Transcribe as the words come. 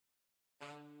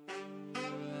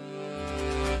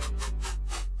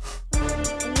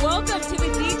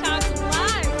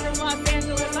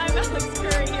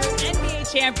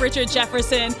champ Richard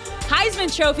Jefferson,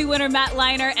 Heisman Trophy winner Matt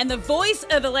Leinart, and the voice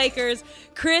of the Lakers,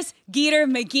 Chris Geeter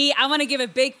McGee. I want to give a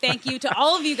big thank you to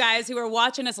all of you guys who are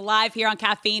watching us live here on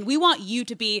Caffeine. We want you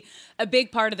to be a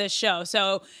big part of this show.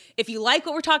 So if you like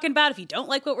what we're talking about, if you don't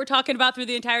like what we're talking about through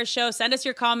the entire show, send us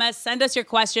your comments, send us your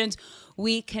questions.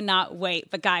 We cannot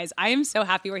wait. But guys, I am so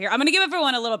happy we're here. I'm going to give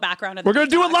everyone a little background. We're going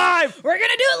to do it live. We're going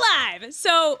to do it live.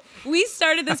 So we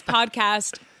started this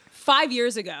podcast 5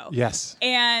 years ago. Yes.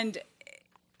 And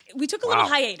we took a little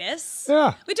hiatus.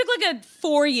 Yeah. We took like a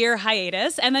 4-year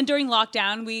hiatus. And then during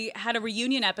lockdown, we had a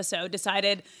reunion episode,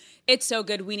 decided it's so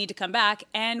good, we need to come back.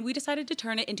 And we decided to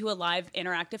turn it into a live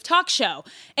interactive talk show.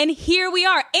 And here we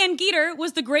are. And Geeter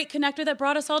was the great connector that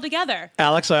brought us all together.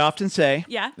 Alex, I often say,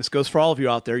 Yeah. this goes for all of you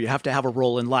out there, you have to have a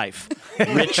role in life.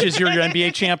 Rich is your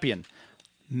NBA champion.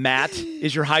 Matt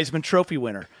is your Heisman Trophy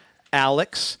winner.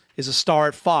 Alex is a star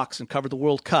at Fox and covered the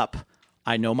World Cup.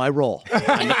 I know my role.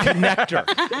 I'm the connector.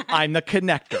 I'm the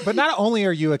connector. But not only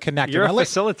are you a connector, you're a now,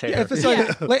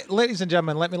 facilitator. Ladies and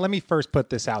gentlemen, let me first put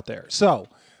this out there. So,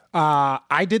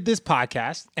 I did this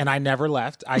podcast and I never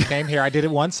left. I came here. I did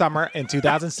it one summer in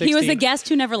 2016. He was a guest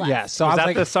who never left. Yeah. So Was I was that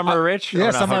like, the Summer of Rich? Yeah,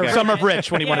 Or no? Summer Okay. Summer of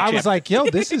Rich when he won a I champ. was like, yo,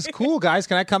 this is cool, guys.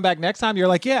 Can I come back next time? You're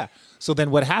like, yeah. So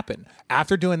then what happened?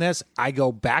 After doing this, I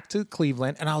go back to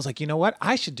Cleveland and I was like, you know what?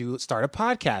 I should start a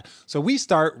podcast. So we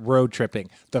start Road Tripping,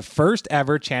 the first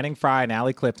ever Channing Frye and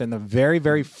Allie Clifton, the very,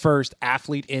 very first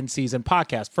athlete in season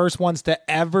podcast. First ones to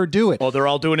ever do it. Well, they're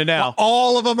all doing it now.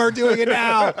 All of them are doing it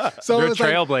now. So You're it was a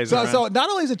trailblazer, Like, man. so not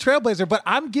only is it trailblazer, but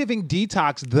I'm giving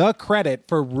Detox the credit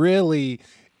for really.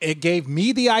 It gave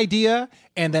me the idea,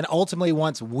 and then ultimately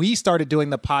once we started doing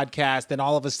the podcast, then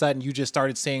all of a sudden you just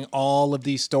started seeing all of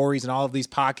these stories and all of these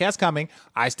podcasts coming.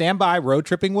 I stand by, Road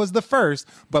Tripping was the first,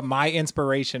 but my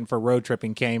inspiration for Road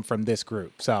Tripping came from this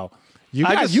group. So you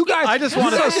guys, I just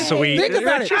want to sweet. think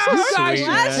about it. You guys Sweet,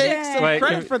 should take some Wait,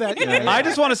 credit for that. I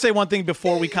just want to say one thing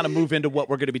before we kind of move into what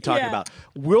we're going to be talking Yeah. about.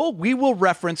 We will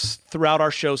reference throughout our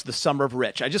shows the Summer of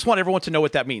Rich. I just want everyone to know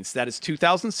what that means. That is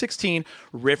 2016.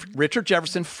 Richard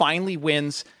Jefferson finally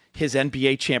wins his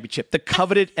NBA championship, the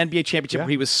coveted NBA championship, where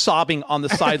he was sobbing on the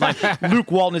sideline. Luke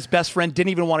Walton, his best friend, didn't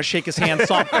even want to shake his hand,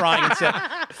 saw him crying and said,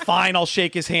 fine, I'll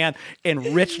shake his hand.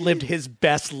 And Rich lived his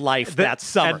best life that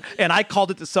summer. And I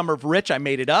called it the Summer of Rich. I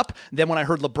made it up. Then when I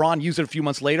heard LeBron use it a few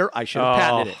months later, I should have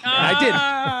patented it. And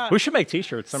I did. We should make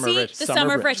T-shirts. Summer of Rich. The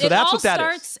Summer of Rich. So It that's all what that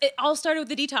is. starts. It all started with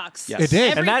the Detox. Yes. It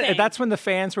did. And Everything. that's when the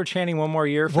fans were chanting one more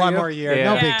year for One you? more year,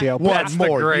 Yeah. no big deal. That's the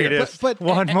greatest. But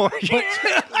one more year.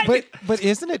 But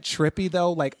isn't it trippy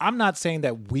though? Like, I'm not saying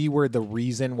that we were the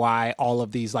reason why all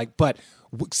of these, like, but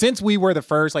since we were the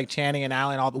first, like Channing and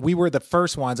Allen, we were the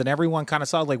first ones, and everyone kind of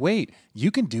saw like, wait, you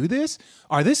can do this?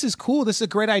 Or this is cool. This is a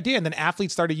great idea. And then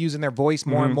athletes started using their voice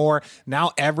more and more.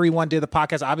 Now everyone did the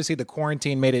podcast. Obviously, the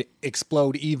quarantine made it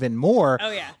explode even more.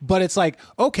 Oh, yeah. But it's like,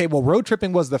 okay, well, Road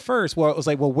Tripping was the first. Well, it was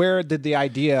like, well, where did the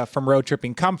idea from Road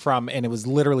Tripping come from? And it was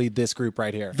literally this group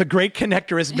right here. The great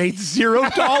connector has made $0.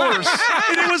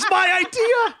 And it was my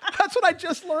idea. That's what I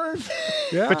just learned.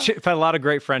 Yeah. But you've had a lot of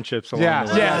great friendships along Yeah.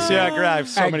 the way. Yes, yeah, great. I have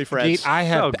so many friends. Pete, I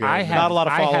have, So good, I man. have Not a lot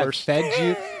of I have followers.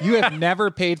 fed you. You have never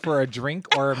paid for a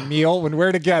drink or a meal when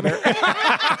we're together.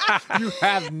 You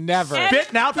have never.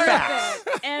 Spitting out facts.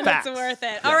 And Facts. it's worth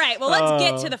it. All right, well, let's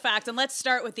get to the facts, and let's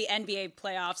start with the NBA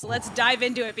playoffs. Let's dive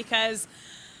into it because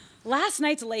last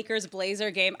night's Lakers-Blazer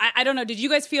game, I don't know, did you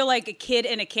guys feel like a kid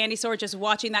in a candy store just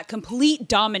watching that complete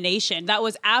domination? That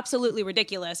was absolutely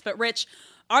ridiculous. But, Rich,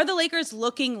 are the Lakers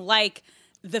looking like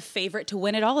the favorite to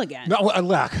win it all again? No,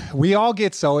 look, we all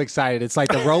get so excited. It's like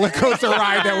the roller coaster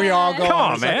ride that we all go Come on.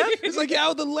 on, It's man. Like, it's like,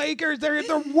 yeah, the Lakers, they're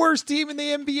the worst team in the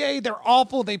NBA. They're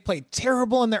awful. They played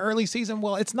terrible in the early season.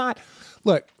 Well, it's not.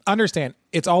 Look, understand,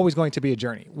 it's always going to be a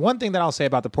journey. One thing that I'll say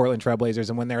about the Portland Trailblazers,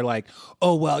 and when they're like,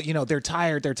 oh, well, you know, they're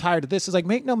tired of this, is like,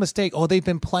 make no mistake, oh, they've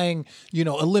been playing, you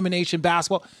know, elimination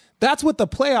basketball. That's what the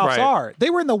playoffs Right. are. They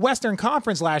were in the Western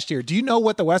Conference last year. Do you know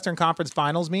what the Western Conference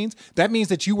Finals means? That means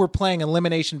that you were playing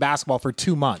elimination basketball for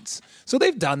 2 months. So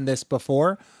they've done this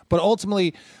before. But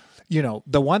ultimately, you know,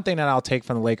 the one thing that I'll take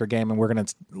from the Laker game, and we're going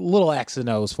to little X and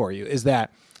O's for you, is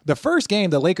that the first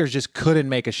game, the Lakers just couldn't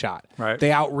make a shot. Right.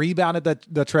 They out-rebounded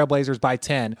the Trailblazers by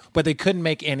 10, but they couldn't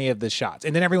make any of the shots.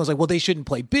 And then everyone's like, well, they shouldn't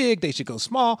play big. They should go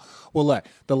small. Well, look,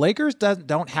 the Lakers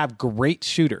don't have great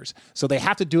shooters, so they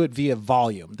have to do it via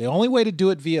volume. The only way to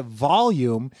do it via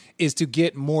volume is to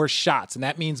get more shots, and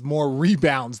that means more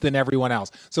rebounds than everyone else.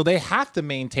 So they have to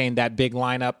maintain that big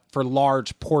lineup for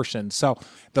large portions. So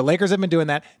the Lakers have been doing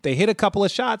that. They hit a couple of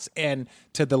shots, and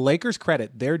to the Lakers'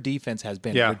 credit, their defense has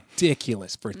been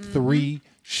ridiculous for 3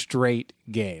 straight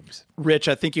games. Rich,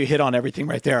 I think you hit on everything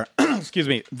right there. Excuse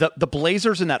me. The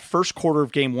Blazers in that first quarter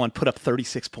of game 1 put up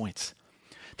 36 points.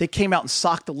 They came out and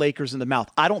socked the Lakers in the mouth.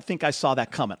 I don't think I saw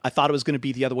that coming. I thought it was going to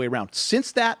be the other way around.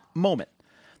 Since that moment,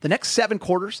 the next 7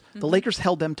 quarters, the Lakers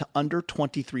held them to under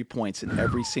 23 points in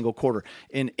every single quarter.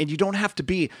 And you don't have to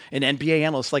be an NBA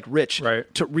analyst like Rich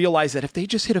to realize that if they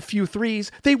just hit a few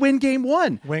threes, they win game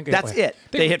 1. That's it.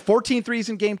 They hit 14 threes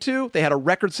in game 2. They had a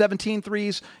record 17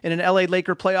 threes in an LA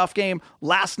Laker playoff game.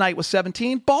 Last night was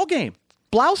 17. Ball game.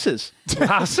 Blouses.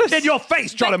 In your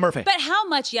face, Charlie Murphy. But how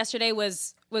much yesterday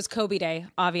was Kobe Day,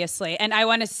 obviously. And I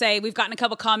want to say we've gotten a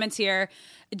couple comments here.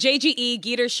 JGE,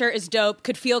 Geeter's shirt is dope.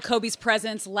 Could feel Kobe's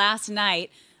presence last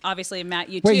night. Obviously, Matt,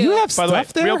 you too. Wait, you have By the way,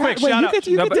 stuff there? real quick, Wait, shout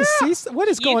you out. get to see what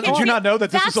is going on? Did you not know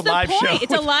that this is a live That's the show? point.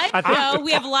 It's a live show.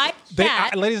 We have live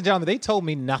chat. Ladies and gentlemen, they told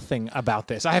me nothing about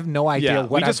this. I have no idea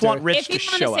what we just I'm want doing. Rich If to you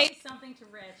show want up. to say something to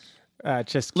Rich.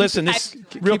 Just Listen,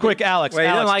 real quick, Alex. Wait, you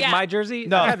didn't Alex, like my jersey?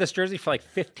 No. I had this jersey for like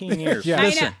 15 years. Yeah.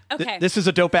 listen, I know. Okay. this is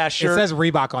a dope-ass it shirt. says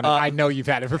Reebok on it. I know you've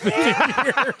had it for 15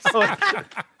 years.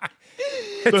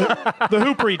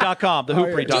 Thehoopery.com.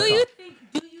 Thehoopery.com. Do you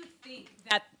think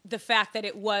that the fact that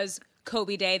it was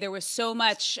Kobe Day, there was so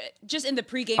much just in the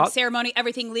pregame ceremony,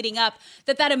 everything leading up,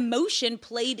 that emotion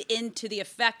played into the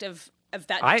effect of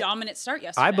that dominant start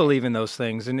yesterday? I believe in those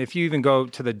things. And if you even go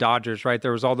to the Dodgers, right,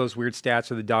 there was all those weird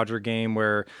stats of the Dodger game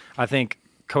where I think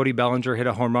Cody Bellinger hit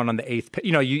a home run on the 8th.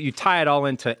 You tie it all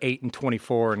into 8 and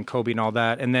 24 and Kobe and all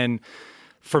that. And then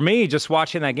for me, just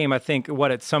watching that game, I think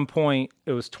at some point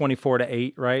it was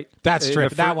 24-8, right? That's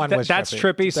trippy. That one was That's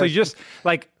trippy. trippy. So you just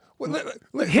like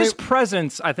his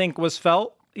presence, I think, was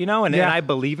felt. And I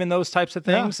believe in those types of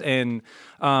things. Yeah. And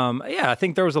I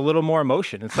think there was a little more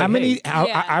emotion. It's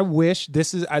I wish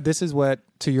this is what,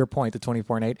 to your point, the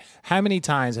 24-8. How many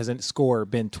times has a score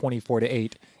been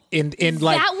 24-8? In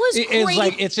like that was it's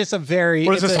like it's just a very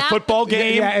what is this, a football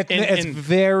game? Yeah, it's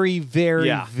very,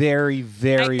 very, very,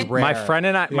 very rare. My friend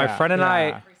and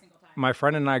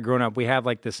I growing up, we have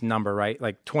like this number, right?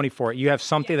 Like 24. You have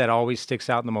something that always sticks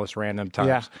out in the most random times.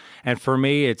 Yeah. And for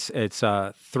me, it's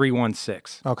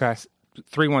 316. Okay.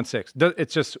 316.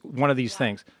 It's just one of these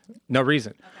things. No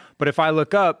reason. Okay. But if I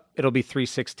look up, it'll be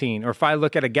 316. Or if I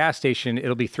look at a gas station,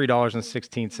 it'll be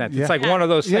 $3.16. Yeah. It's like one of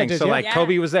those things. So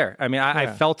Kobe was there. I mean, I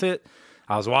felt it.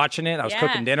 I was watching it. I was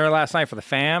cooking dinner last night for the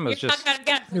fam. It was just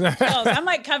I'm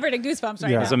like covered in goosebumps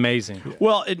right now. It was amazing.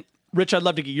 Well, Rich, I'd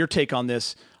love to get your take on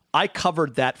this. I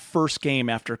covered that first game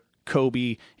after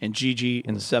Kobe and Gigi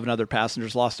and the 7 other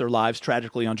passengers lost their lives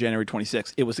tragically on January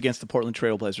 26th. It was against the Portland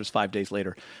Trail Blazers 5 days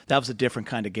later. That was a different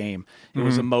kind of game. It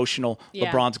was emotional.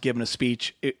 Yeah. LeBron's giving a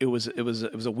speech. It was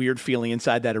a weird feeling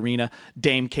inside that arena.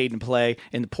 Dame Caden play,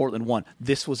 and the Portland won.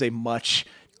 This was a much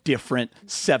different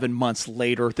 7 months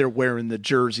later. They're wearing the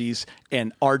jerseys,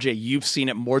 and RJ, you've seen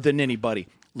it more than anybody.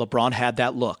 LeBron had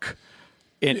that look,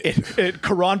 and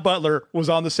Caron Butler was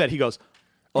on the set. He goes,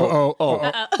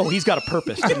 he's got a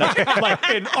purpose tonight.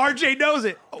 And RJ knows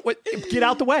it. Get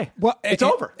out the way. Well, it's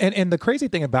over. And the crazy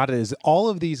thing about it is all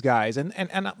of these guys,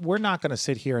 and we're not going to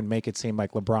sit here and make it seem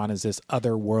like LeBron is this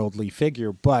otherworldly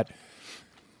figure, but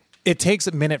it takes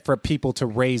a minute for people to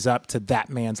raise up to that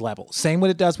man's level. Same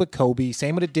what it does with Kobe,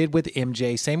 same what it did with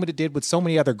MJ, same what it did with so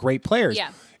many other great players.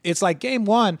 Yeah. It's like game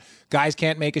 1, guys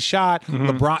can't make a shot.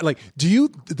 LeBron,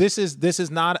 this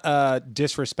is not a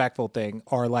disrespectful thing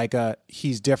or like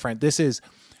he's different. This is,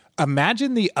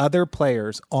 imagine the other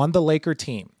players on the Laker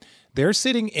team. They're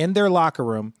sitting in their locker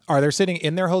room, or they're sitting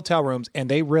in their hotel rooms, and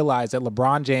they realize that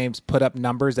LeBron James put up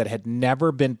numbers that had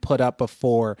never been put up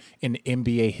before in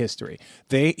NBA history.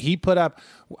 He put up,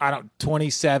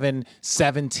 27,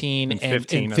 17, and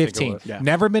 15.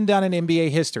 Never been done in NBA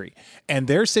history. And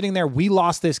they're sitting there, we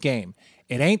lost this game.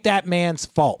 It ain't that man's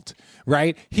fault,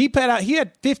 right? He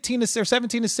had 15 or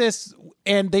 17 assists,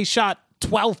 and they shot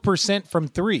 12% from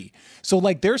 3. So,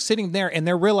 they're sitting there, and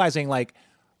they're realizing,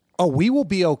 we will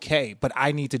be okay, but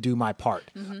I need to do my part.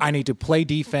 I need to play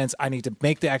defense. I need to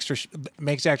make the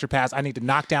extra pass. I need to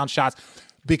knock down shots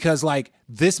because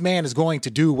this man is going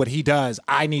to do what he does.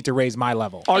 I need to raise my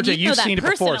level. RJ, you've seen it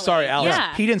before. Sorry, Alex.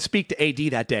 Yeah. He didn't speak to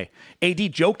AD that day.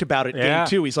 AD joked about it game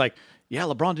 2. He's like, yeah,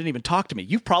 LeBron didn't even talk to me.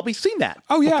 You've probably seen that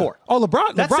before. Oh,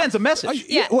 LeBron. That sends a message.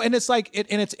 Well, and it's and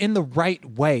it's in the right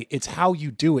way. It's how you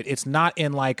do it. It's not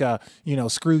in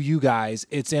screw you guys.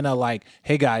 It's in a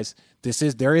hey guys,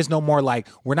 there is no more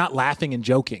we're not laughing and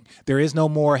joking. There is no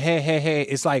more hey.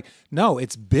 It's no,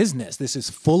 it's business. This is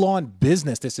full on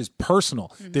business. This is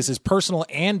personal. This is personal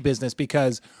and business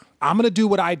because I'm going to do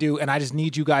what I do, and I just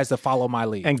need you guys to follow my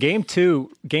lead. And game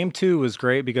two was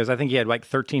great because I think he had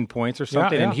 13 points or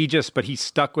something, and he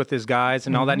stuck with his guys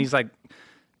and all that. And he's like,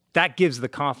 that gives the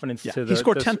confidence to the. He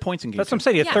scored 10 points in game. That's what I'm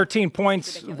saying. He had Yeah. 13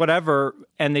 points, whatever,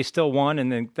 and they still won.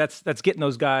 And then that's getting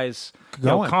those guys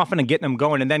confident, getting them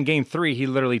going. And then game 3, he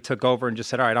literally took over and just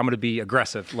said, "All right, I'm going to be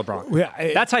aggressive, LeBron."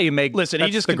 Yeah, that's how you make. Listen, he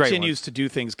that's just the great continues to do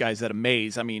things, guys, that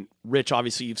amaze. I mean, Rich,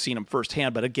 obviously you've seen him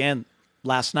firsthand, but again,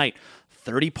 last night,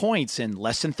 30 points in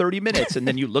less than 30 minutes. And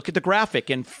then you look at the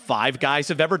graphic, and 5 guys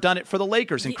have ever done it for the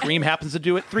Lakers, and Kareem happens to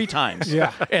do it 3 times.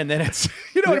 Yeah. And then it's,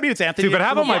 you know what I mean? It's Anthony. Dude, but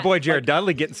how about my boy Jared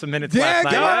Dudley getting some minutes last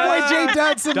night? Yeah, my boy Jay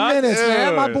Dud some minutes,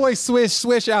 man. My boy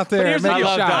Swish out there. here's the Make I a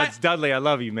love shot. Duds. Dudley, I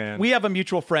love you, man. We have a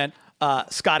mutual friend,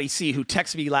 Scotty C., who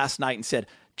texted me last night and said,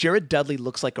 Jared Dudley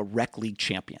looks like a rec league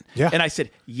champion. Yeah. And I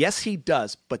said, yes, he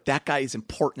does, but that guy is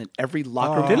important in every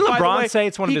locker room. Didn't By the LeBron way, say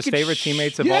it's one of he his could favorite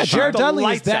teammates of Yeah, all time? Jared The Dudley is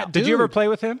lights that out. dude. Did you ever play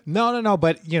with him? No.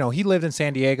 But he lived in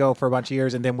San Diego for a bunch of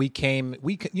years, and then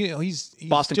he's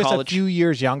Boston just College. a few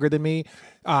years younger than me,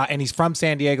 and he's from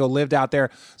San Diego, lived out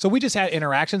there. So we just had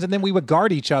interactions, and then we would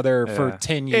guard each other for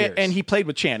 10 years. And he played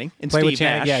with Channing and Played Steve with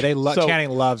Channing. Nash. Yeah, So- Channing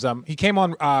loves him. He came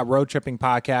on Road Tripping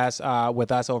Podcast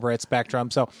with us over at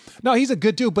Spectrum. So no, he's a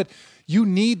good dude, but you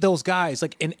need those guys.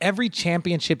 Like in every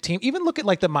championship team, even look at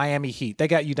like the Miami Heat. They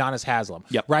got Udonis Haslem.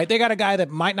 Yep. Right? They got a guy that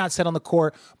might not sit on the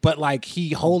court, but like he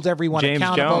holds everyone James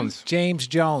accountable. Jones. James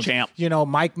Jones. Champ.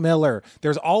 Mike Miller.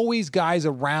 There's always guys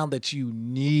around that you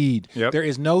need. Yep. There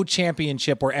is no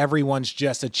championship where everyone's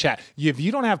just a chat. If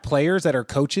you don't have players that are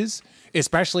coaches,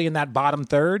 especially in that bottom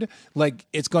third, like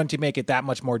it's going to make it that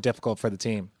much more difficult for the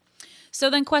team. So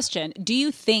then question, do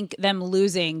you think them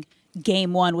losing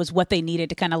game 1 was what they needed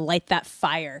to kind of light that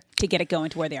fire to get it going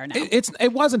to where they are now?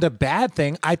 It wasn't a bad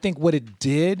thing. I think what it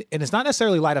did, and it's not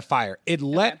necessarily light a fire, it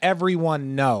let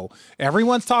everyone know.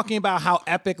 Everyone's talking about how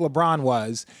epic LeBron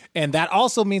was, and that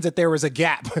also means that there was a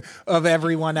gap of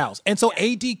everyone else. And so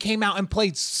AD came out and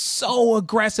played so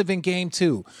aggressive in game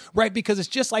 2, right? Because it's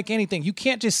just like anything. You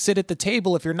can't just sit at the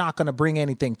table if you're not going to bring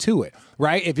anything to it,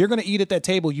 right? If you're going to eat at that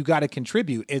table, you got to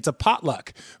contribute. It's a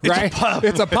potluck, right?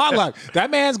 It's a potluck. That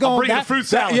man's going bring a fruit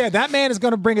salad. that man is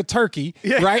going to bring a turkey,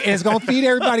 right? And it's going to feed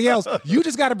everybody else. You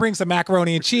just got to bring some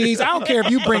macaroni and cheese. I don't care if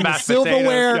you bring the Mashed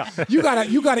silverware. potatoes,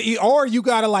 You gotta eat, or you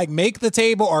gotta like make the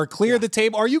table or clear the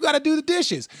table, or you gotta do the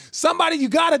dishes. Somebody, you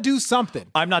gotta do something.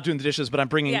 I'm not doing the dishes, but I'm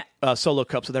bringing solo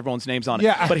cups with everyone's names on it.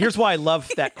 Yeah. But here's why I love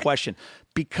that question,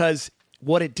 because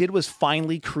what it did was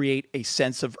finally create a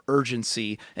sense of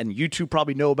urgency, and you two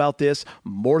probably know about this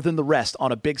more than the rest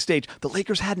on a big stage. The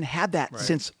Lakers hadn't had that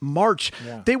since March.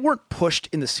 Yeah. They weren't pushed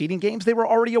in the seeding games. They were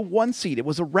already a 1 seed. It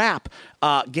was a wrap.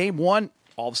 Game 1,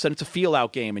 all of a sudden it's a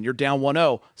feel-out game, and you're down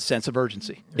 1-0. Sense of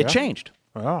urgency. It changed.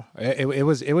 Oh, it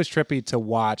was trippy to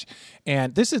watch.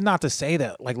 And this is not to say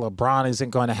that like LeBron isn't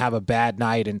going to have a bad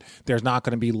night and there's not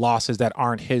going to be losses that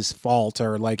aren't his fault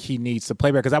or like he needs to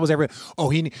play better, because that was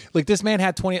this man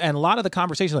had 20, and a lot of the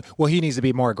conversation like, well, he needs to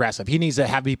be more aggressive. He needs to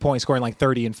have be point scoring like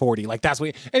 30 and 40. Like that's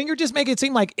what, and you're just making it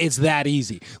seem like it's that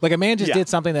easy. Like a man just did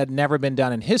something that had never been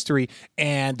done in history,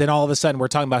 and then all of a sudden we're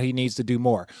talking about he needs to do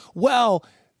more. Well,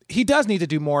 he does need to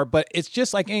do more, but it's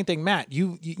just like anything, Matt.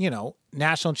 You know,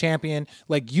 national champion,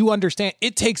 like you understand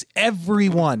it takes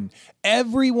everyone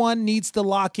needs to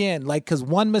lock in, like, because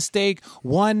one mistake,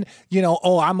 I'm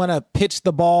gonna pitch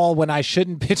the ball when I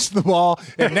shouldn't pitch the ball,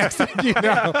 and next thing you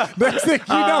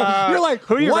know you're like,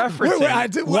 who are you what?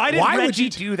 referencing? Why would Reggie you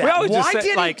do that? We always Why just say,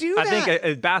 did like, he do that? I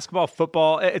think basketball,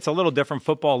 football, it's a little different.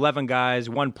 Football, 11 guys,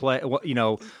 one play,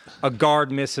 a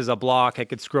guard misses a block, it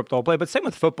could screw up the whole play. But same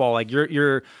with football, like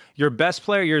your best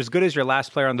player, you're as good as your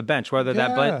last player on the bench, whether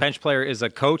that bench player is a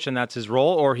coach and that's his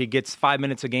role, or he gets 5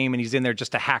 minutes a game and he's in there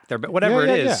just to hack their, whatever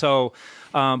it is. Yeah. So,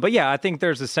 but yeah, I think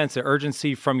there's a sense of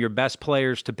urgency from your best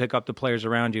players to pick up the players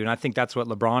around you. And I think that's what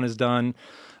LeBron has done.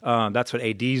 That's what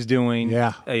AD's doing.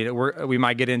 Yeah. We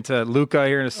might get into Luka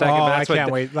here in a second. Oh, but that's I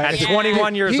can't wait. At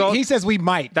 21 years old. He says we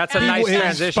might. That's a nice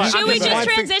transition. Should we just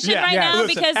transition right now?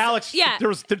 Listen, Because Alex,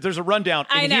 there's a rundown,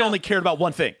 I and he know. only cared about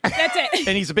one thing. That's it.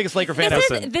 And he's the biggest Laker fan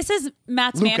This ever. is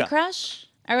Matt's Luka. man crush.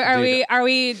 Are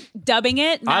we dubbing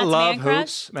it Matt's I love man crush?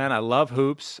 hoops, man. I love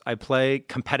hoops. I play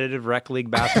competitive rec league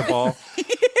basketball.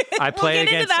 I play get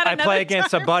into against that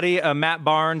another a buddy, Matt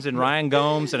Barnes and Ryan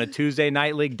Gomes, in a Tuesday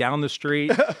night league down the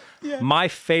street. My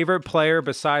favorite player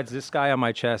besides this guy on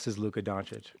my chest is Luka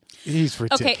Doncic. He's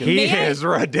ridiculous. Okay, He is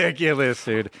ridiculous,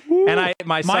 dude. And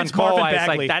my son Mine's Cole, Marvin I was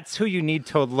Bagley. like, that's who you need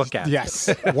to look at. Yes,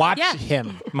 watch Yeah.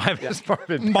 him. Mine's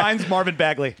Marvin. Mine's Marvin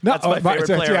Bagley. No, That's my favorite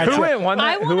player. yeah, Who won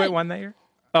I that? wanna- Who won that year?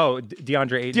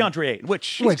 DeAndre Ayton. DeAndre Ayton,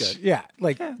 which Which, yeah,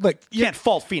 look, you can't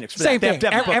fault Phoenix for same that.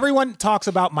 thing. Everyone talks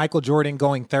about Michael Jordan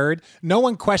going third. No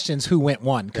one questions who went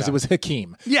one because it was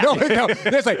Hakeem. Yeah. No,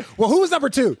 it's like, well, who was number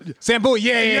two? Sambu.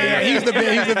 Yeah. He's the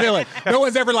villain. No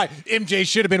one's ever like MJ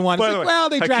should have been one. It's like, well,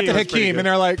 they drafted Hakeem, and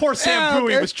they're like, poor Sam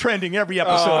Bowie was trending every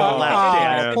episode of The Last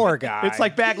Dance. Poor guy. It's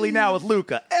like Bagley now with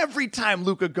Luka. Every time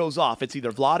Luka goes off, it's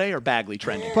either Vlade or Bagley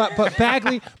trending. But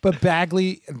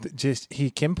Bagley, just he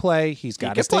can play. He's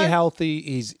got to stay healthy.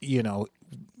 He's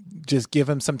just give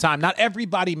him some time. Not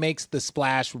everybody makes the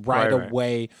splash right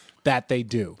away that they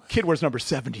do. Kid wears number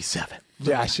 77.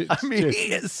 Yeah, he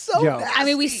is so nasty. I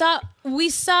mean, we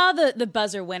saw the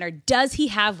buzzer winner. Does he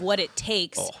have what it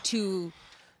takes to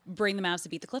bring the Mavs to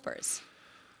beat the Clippers?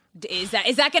 Is that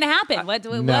going to happen? What's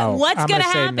going to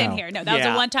happen here? No, that was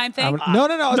a one-time thing. No.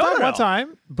 It's not one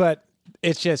time, but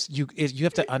it's just you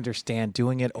have to understand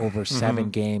doing it over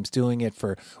 7 games, doing it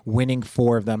for winning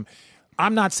 4 of them.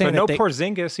 I'm not saying but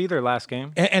Porzingis either last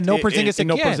game, and no Porzingis again.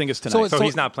 No Porzingis tonight, so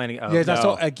he's not playing.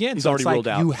 So again, he's already ruled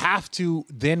out. You have to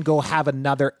then go have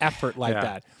another effort like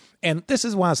that. And this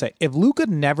is what I'll say: if Luka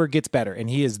never gets better, and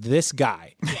he is this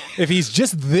guy, if he's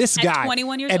just this guy,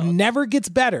 21 years and old, never gets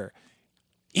better,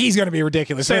 he's going to be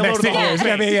ridiculous. Say hello to the Hall.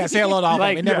 Say hello to all of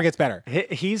them. It never gets better.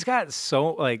 He's got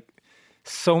so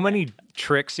many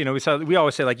tricks. We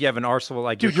always say you have an arsenal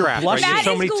dude, you're craft. blushing. Matt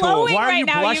so is many glowing tools. Why are you right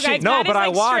now, blushing? you guys. No, Matt but I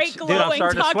is watched. Dude, I'm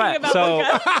starting to sweat.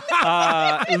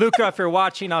 So, Luka, if you're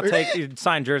watching, I'll take your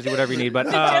signed jersey, whatever you need. But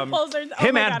him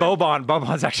and Boban.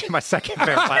 Boban's actually my second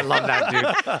favorite. I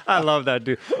love that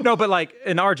dude. No, but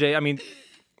in RJ, I mean,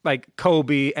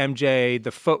 Kobe, MJ,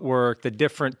 the footwork, the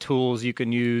different tools you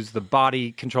can use, the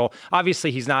body control.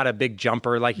 Obviously, he's not a big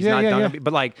jumper. He's not done it.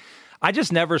 But I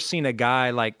just never seen a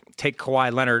guy take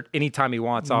Kawhi Leonard anytime he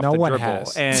wants off the dribble.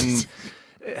 Has. And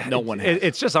no one has.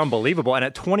 It's just unbelievable. And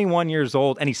at 21 years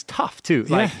old, and he's tough too.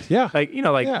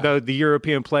 The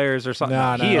European players or something.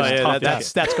 He is tough.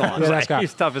 That's gone. That's gone.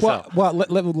 He's tough as hell. Well,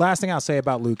 last thing I'll say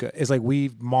about Luka is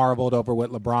we've marveled over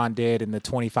what LeBron did in the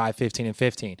 25, 15, and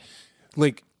 15.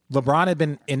 LeBron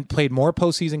had played more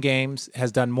postseason games, has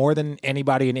done more than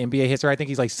anybody in NBA history. I think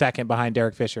he's second behind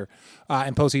Derek Fisher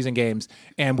in postseason games.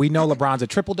 And we know LeBron's a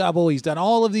triple-double. He's done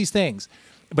all of these things.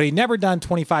 But he never done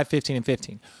 25, 15, and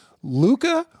 15.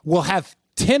 Luka will have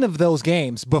 10 of those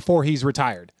games before he's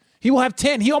retired. He will have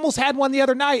 10. He almost had one the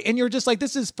other night. And you're just this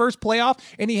is his first playoff.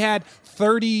 And he had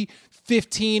 30,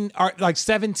 15, or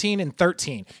 17 and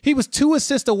 13. He was 2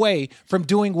 assists away from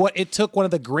doing what it took one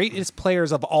of the greatest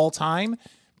players of all time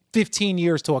 15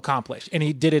 years to accomplish, and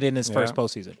he did it in his first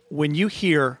postseason. When you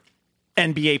hear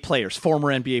NBA players, former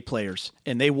NBA players,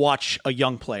 and they watch a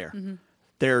young player,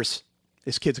 there's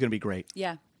this kid's going to be great.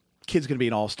 Yeah. Kid's going to be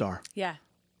an all-star. Yeah.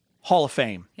 Hall of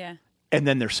Fame. Yeah. And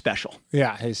then they're special.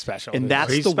 Yeah, he's special. And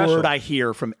that's the special. word I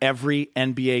hear from every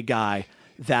NBA guy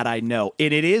that I know.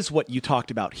 And it is what you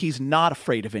talked about. He's not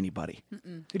afraid of anybody.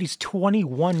 Dude, he's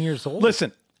 21 years old.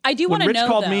 Listen, I do want to know, Rich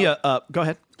called though, me go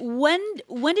ahead.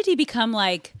 When did he become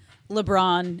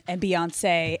LeBron and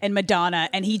Beyonce and Madonna,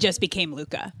 and he just became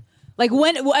Luka?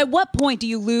 At what point do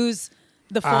you lose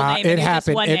the full name? It and happened.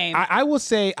 Just one name? I will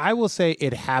say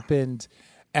it happened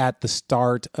at the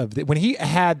start of when he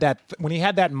had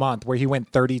that month where he went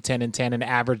 30, 10, and 10 and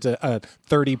averaged a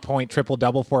 30-point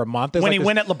triple-double for a month. When he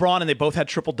went at LeBron and they both had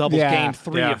triple-doubles game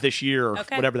 3 of this year or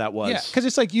whatever that was. Yeah, because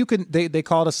it's you can they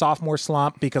call it a sophomore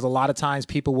slump because a lot of times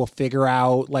people will figure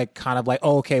out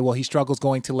he struggles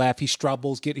going to left, he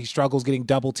struggles getting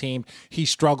double teamed, he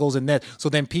struggles in this. So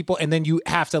then you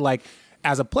have to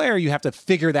as a player you have to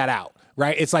figure that out.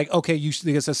 Right, it's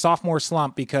it's a sophomore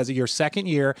slump because of your second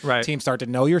year. Right. Teams start to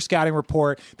know your scouting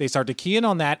report. They start to key in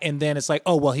on that, and then it's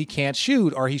he can't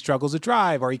shoot, or he struggles to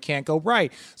drive, or he can't go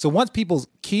right. So once people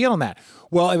key in on that,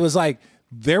 it was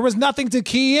there was nothing to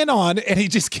key in on, and he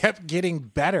just kept getting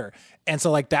better. And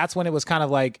so that's when it was kind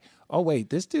of oh wait,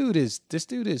 this dude is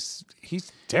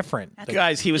he's different.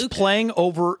 Guys, he was playing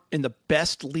over in the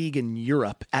best league in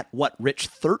Europe at Rich,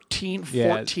 13,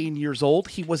 14 years old.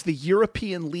 He was the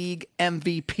European League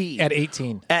MVP. At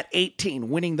 18. At 18,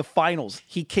 winning the finals.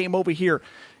 He came over here.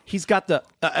 He's got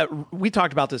we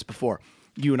talked about this before,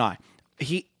 you and I.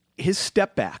 His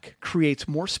step back creates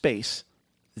more space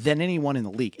than anyone in the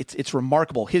league. It's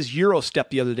remarkable. His Euro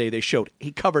step the other day, they showed,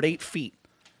 he covered 8 feet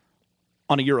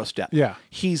on a Euro step. Yeah.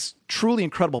 He's truly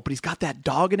incredible, but he's got that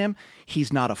dog in him.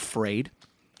 He's not afraid.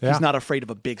 Yeah. He's not afraid of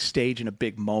a big stage and a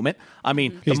big moment. I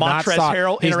mean, the Montrezl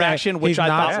Harrell interaction, which I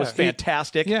thought was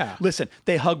fantastic. Yeah. Listen,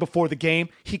 they hug before the game.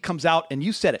 He comes out, and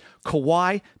you said it.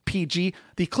 Kawhi, PG.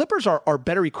 The Clippers are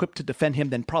better equipped to defend him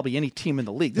than probably any team in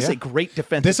the league. This is a great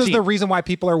defensive This is team. the reason why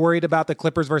people are worried about the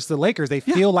Clippers versus the Lakers. They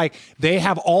feel like they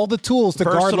have all the tools to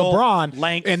Versatile, guard LeBron,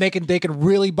 length. and they can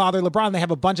really bother LeBron. They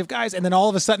have a bunch of guys, and then all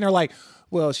of a sudden they're like,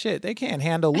 well, shit, they can't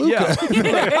handle Luka.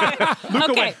 Luka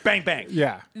Okay. went bang, bang.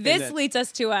 Yeah. This leads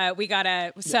us to we got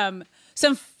some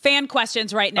fan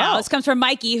questions right now. Oh. This comes from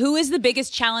Mikey. Who is the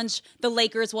biggest challenge the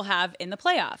Lakers will have in the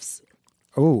playoffs?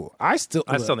 Oh, I still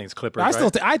think it's Clippers. I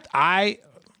still right?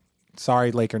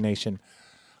 sorry, Laker Nation.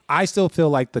 I still feel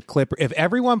like the Clippers, if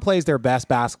everyone plays their best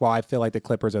basketball, I feel like the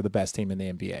Clippers are the best team in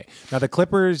the NBA. Now, the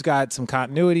Clippers got some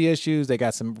continuity issues. They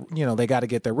got some, they got to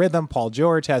get their rhythm. Paul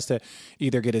George has to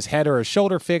either get his head or his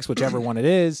shoulder fixed, whichever one it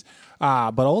is.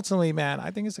 But ultimately, man, I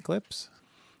think it's the Clips.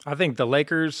 I think the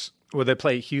Lakers, will they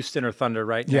play Houston or Thunder,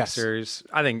 right? Next Yes. series.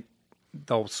 I think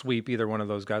they'll sweep either one of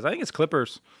those guys. I think it's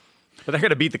Clippers, but they're going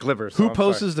to beat the Clippers. Who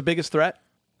poses the biggest threat?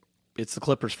 It's the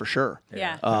Clippers for sure.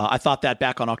 Yeah. I thought that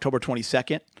back on October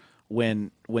 22nd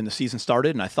when the season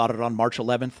started, and I thought it on March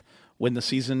 11th when the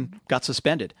season got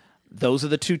suspended. Those are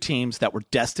the two teams that were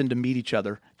destined to meet each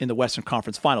other in the Western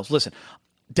Conference Finals. Listen,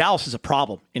 Dallas is a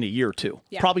problem in a year or two,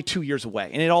 probably 2 years away.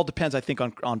 And it all depends, I think,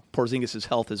 on Porzingis'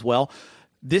 health as well.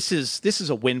 This is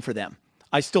a win for them.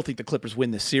 I still think the Clippers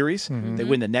win this series. Mm-hmm. They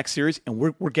win the next series, and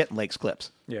we're getting Lakes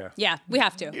Clips. Yeah. Yeah, we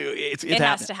have to. It's It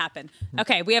has to happen.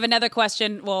 Okay, we have another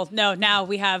question. Well, no, now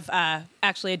we have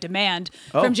actually a demand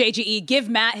from JGE. Give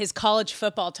Matt his college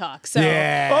football talk. So, so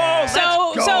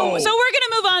we're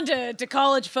gonna move on to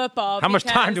college football. How much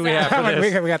time do we have for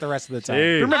this? We got the rest of the time.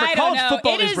 Remember, I don't college know.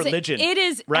 football It is is- religion. it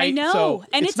is- right? I know. So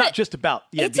And it's not just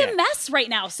about the It's NBA. a mess right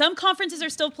now. Some conferences are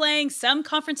still playing. Some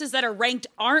conferences that are ranked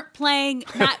aren't playing.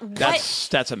 Matt,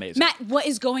 That's amazing. Matt, what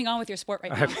is going on with your sport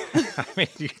right now? I mean,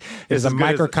 It's as a good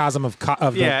as- microcosm of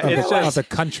the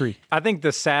country. I think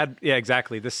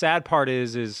exactly. The sad part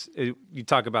is you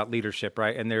talk about leadership,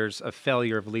 right? And there's a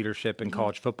failure of leadership in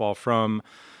college football from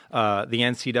the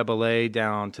NCAA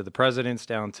down to the presidents,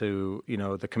 down to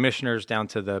the commissioners, down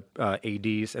to the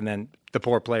ADs, and then the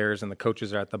poor players and the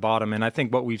coaches are at the bottom. And I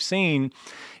think what we've seen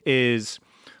is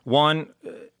one.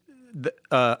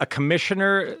 A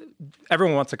commissioner,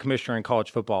 everyone wants a commissioner in college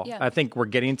football. Yeah. I think we're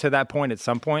getting to that point at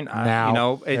some point.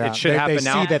 Now. It should They happen see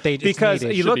now that they just because need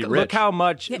it. you Should be look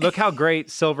rich. look how great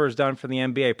Silver has done for the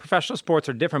NBA. Professional sports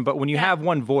are different, but when you have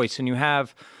one voice and you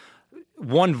have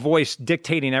one voice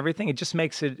dictating everything, it just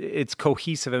makes it's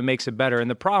cohesive. It makes it better. And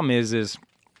the problem is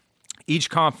each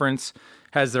conference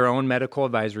has their own medical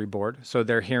advisory board, so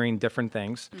they're hearing different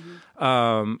things.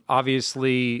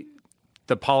 Obviously,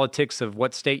 the politics of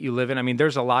what state you live in. I mean,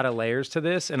 there's a lot of layers to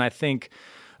this, and I think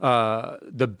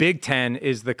the Big Ten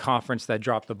is the conference that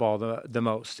dropped the ball the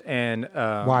most. And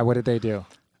Why? What did they do?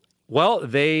 well,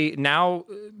 they now,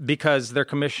 because their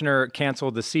commissioner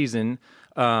canceled the season,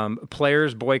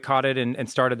 players boycotted and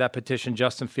started that petition.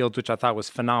 Justin Fields, which I thought was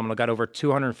phenomenal, got over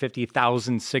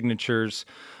 250,000 signatures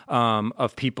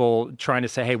of people trying to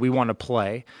say, hey, we want to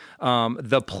play.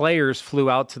 The players flew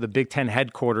out to the Big Ten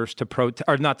headquarters to protest,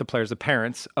 or not the players, the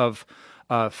parents of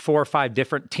 4 or 5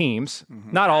 different teams,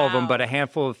 not all of them, but a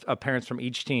handful of parents from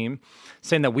each team,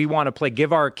 saying that we want to play,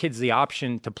 give our kids the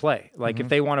option to play. Like if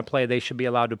they want to play, they should be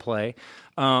allowed to play.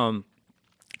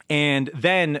 And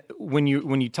then when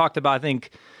you talked about, I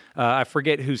think, I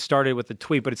forget who started with the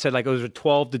tweet, but it said like it was a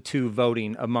 12-2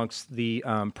 voting amongst the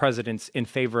presidents in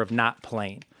favor of not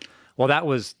playing. Well, that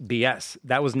was BS.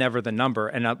 That was never the number.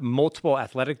 And multiple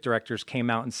athletic directors came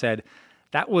out and said,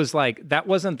 that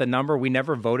wasn't the number. We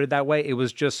never voted that way. It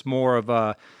was just more of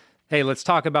a, hey, let's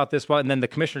talk about this. And then the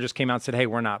commissioner just came out and said, hey,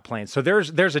 we're not playing. So there's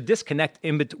a disconnect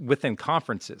within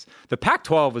conferences. The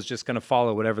Pac-12 was just going to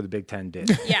follow whatever the Big Ten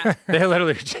did. Yeah. They're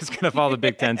literally just going to follow the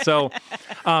Big Ten. So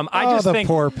I just the think,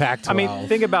 poor Pac-12. I mean,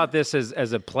 think about this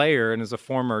as a player and as a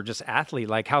former just athlete,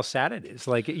 like how sad it is.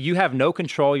 Like you have no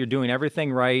control. You're doing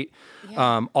everything right.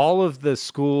 Yeah. All of the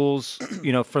schools,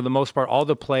 for the most part, all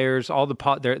the players,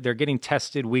 they're getting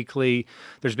tested weekly.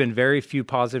 There's been very few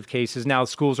positive cases. Now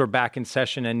schools are back in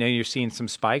session, and now you're seeing some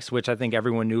spikes, which I think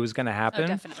everyone knew was going to happen. Oh,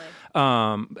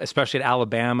 definitely. Especially at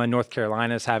Alabama, North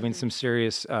Carolina is having some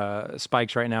serious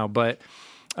spikes right now. But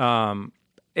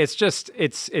it's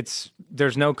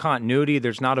there's no continuity.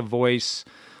 There's not a voice.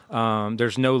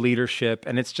 There's no leadership,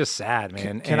 and it's just sad,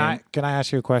 man. Can I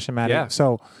ask you a question, Maddie? Yeah.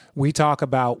 So we talk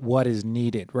about what is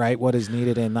needed, right? What is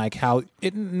needed, and like how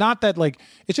it, not that like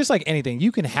it's just like anything.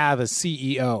 You can have a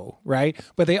CEO, right?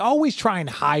 But they always try and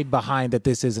hide behind that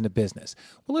this isn't a business.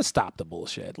 Well, let's stop the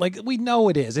bullshit. Like we know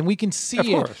it is, and we can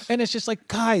see it, and it's just like,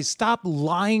 guys, stop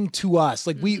lying to us.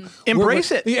 Like we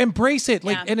embrace it. Embrace it.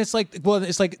 Like, Yeah. and it's like, well,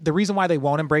 it's like the reason why they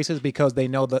won't embrace it is because they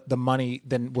know that the money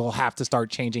then will have to start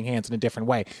changing hands in a different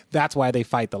way. That's why they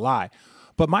fight the lie.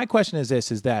 But my question is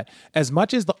this: is that as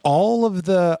much as all of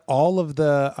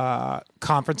the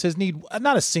conferences need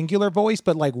not a singular voice,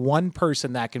 but like one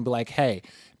person that can be like, hey,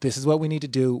 this is what we need to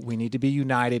do. We need to be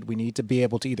united. We need to be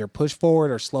able to either push forward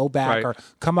or slow back or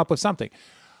come up with something.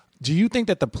 Do you think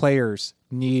that the players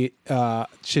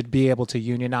should be able to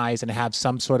unionize and have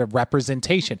some sort of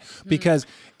representation? Because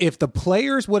if the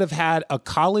players would have had a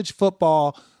college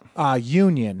football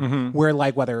union where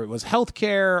like whether it was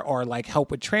healthcare or like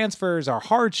help with transfers or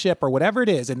hardship or whatever it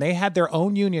is, and they had their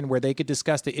own union where they could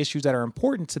discuss the issues that are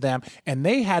important to them and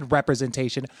they had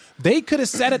representation, they could have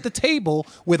sat at the table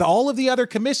with all of the other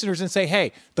commissioners and say,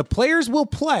 hey, the players will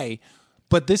play,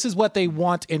 but this is what they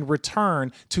want in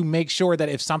return to make sure that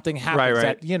if something happens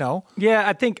that, you know. Yeah,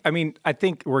 I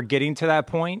think we're getting to that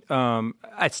point.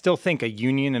 I still think a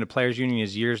union and a players union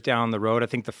is years down the road. I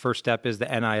think the first step is the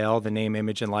NIL, the name,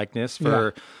 image, and likeness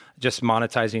for just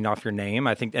monetizing off your name.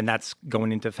 I think, and that's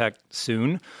going into effect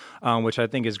soon, which I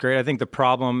think is great. I think the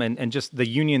problem and just the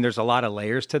union, there's a lot of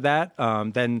layers to that.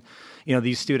 Then, you know,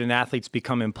 these student athletes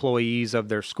become employees of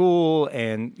their school,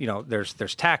 and you know, there's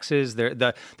taxes.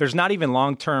 There's not even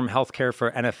long-term health care for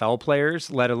NFL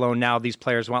players, let alone now these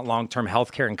players want long-term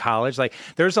health care in college. Like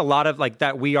there's a lot of like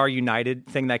that We Are United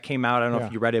thing that came out. I don't know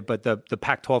if you read it, but the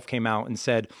Pac-12 came out and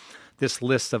said this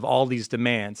list of all these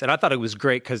demands. And I thought it was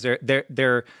great because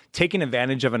they're taking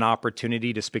advantage of an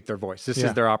opportunity to speak their voice. This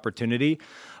is their opportunity.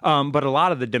 But a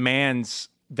lot of the demands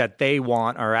that they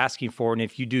want are asking for, and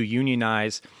if you do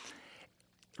unionize,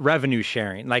 revenue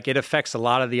sharing, like it affects a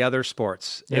lot of the other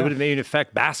sports. It would maybe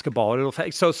affect basketball. It'll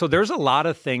affect, so there's a lot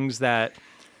of things that,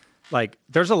 like,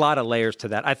 there's a lot of layers to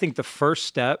that. I think the first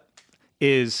step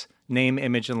is name,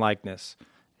 image, and likeness.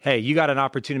 Hey, you got an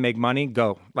opportunity to make money,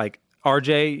 go. Like,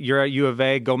 RJ, you're at U of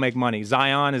A, go make money.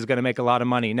 Zion is going to make a lot of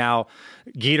money. Now,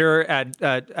 Geeter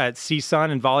at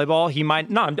CSUN in volleyball, he might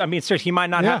not. I mean, seriously, he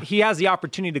might not have. He has the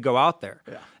opportunity to go out there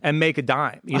and make a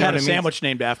dime. You know had what a I mean? sandwich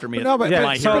named after me. No, but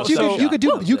you could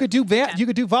do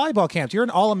volleyball camps. You're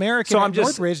an All-American at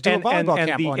Northridge. Do a volleyball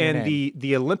camp on your name.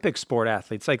 The Olympic sport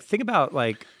athletes. Like, think about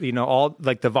like, you know, all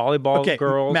like the volleyball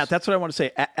girls. Matt, that's what I want to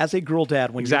say. As a girl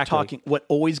dad, when you're talking, what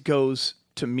always goes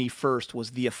to me first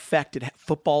was the effect it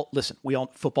football. Listen,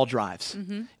 football drives.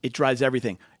 It drives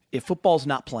everything. If football's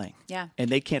not playing, and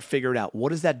they can't figure it out, what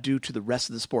does that do to the rest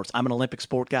of the sports? I'm an Olympic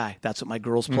sport guy. That's what my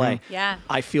girls play. Yeah,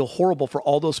 I feel horrible for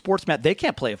all those sports, Matt. They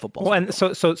can't play a football. Well, and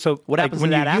so what happens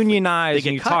when to you that unionize athlete?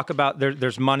 and you talk about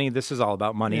there's money. This is all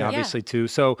about money, obviously too.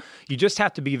 So you just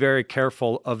have to be very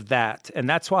careful of that, and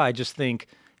that's why I just think,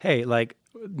 hey, like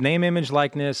name, image,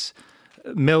 likeness.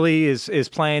 Millie is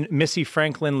playing, Missy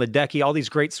Franklin, Ledecky, all these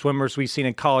great swimmers we've seen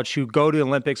in college who go to the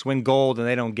Olympics, win gold, and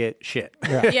they don't get shit.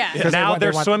 Now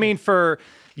they're swimming for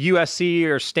USC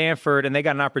or Stanford, and they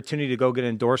got an opportunity to go get an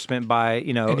endorsement by,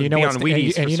 be on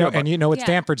Wheaties. And you know what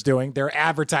Stanford's doing? They're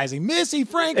advertising Missy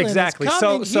Franklin. Exactly. Is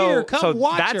coming here. Come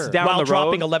watch that's her. down while the road.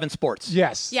 dropping 11 sports.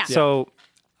 Yes. Yeah. So,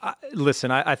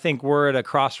 listen, I think we're at a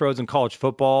crossroads in college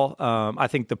football. I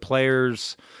think the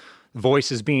players'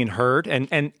 voice is being heard,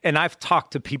 and I've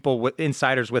talked to people with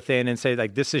insiders within and say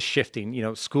like this is shifting. You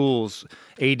know, schools,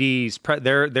 ads,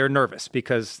 they're nervous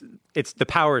because it's the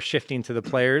power is shifting to the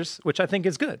players, which I think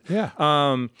is good. Yeah.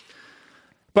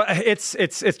 But it's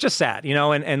just sad, you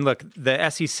know. And look, the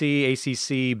SEC,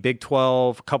 ACC, Big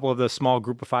 12, a couple of the small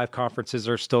Group of 5 conferences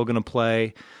are still going to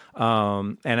play,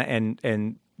 and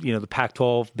you know, the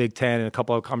Pac-12, Big 10, and a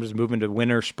couple of conferences moving to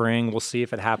winter, spring. We'll see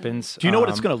if it happens. Do you know what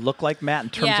it's going to look like, Matt, in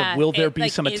terms of will there be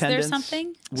some attendance? Is there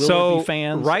something? Will there be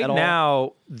fans right at all?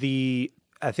 now,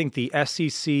 I think the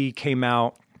SEC came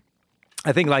out,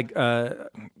 I think like,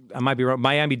 I might be wrong,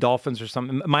 Miami Dolphins or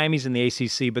something. Miami's in the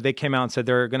ACC, but they came out and said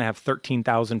they're going to have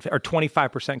 13,000 or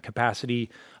 25% capacity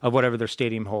of whatever their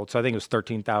stadium holds. So I think it was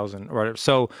 13,000 or whatever.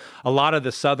 So a lot of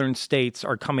the southern states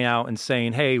are coming out and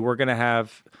saying, hey, we're going to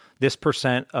have this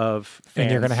percent of fans.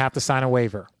 And you're going to have to sign a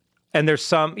waiver. And there's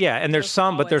some,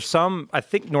 but there's some, I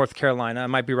think North Carolina, I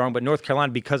might be wrong, but North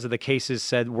Carolina, because of the cases,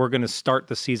 said we're going to start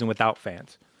the season without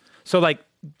fans. So like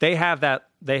they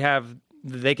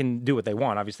can do what they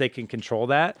want. Obviously, they can control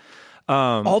that.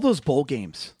 All those bowl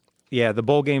games. Yeah, the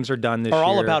bowl games are done this year. Are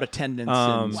all about attendance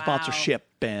and sponsorship.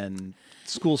 and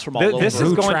schools from all over. This is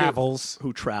Who going to- travels?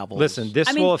 Who travels. Listen,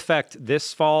 this will affect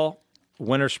this fall,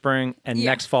 winter, spring, and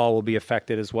next fall will be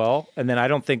affected as well. And then I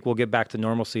don't think we'll get back to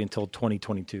normalcy until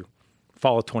 2022,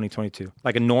 fall of 2022,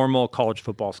 like a normal college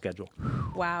football schedule.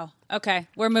 Wow. Okay,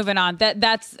 we're moving on.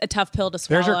 That's a tough pill to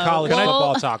swallow. There's your college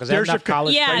football talk. Is there There's your enough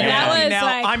college? Yeah, football? that was Now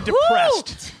like, I'm whew.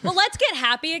 depressed. Well, let's get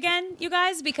happy again, you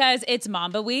guys, because it's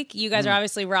Mamba week. You guys are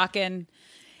obviously rocking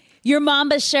your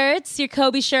Mamba shirts, your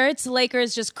Kobe shirts.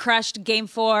 Lakers just crushed Game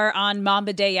 4 on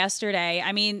Mamba Day yesterday.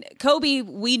 I mean, Kobe,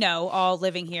 we know, all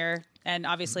living here, and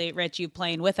obviously, Rich, you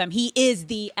playing with him. He is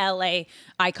the LA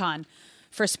icon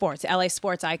for sports, LA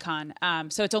sports icon.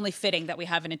 So it's only fitting that we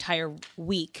have an entire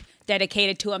week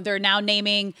dedicated to him. They're now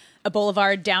naming a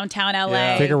boulevard downtown LA.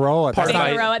 Yeah. Figueroa.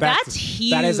 Figueroa. That's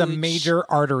huge. That is a major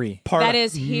artery. That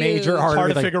is huge. Major artery.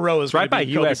 Part of like- Figueroa is Right going by to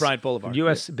be Kobe US, Bryant Boulevard.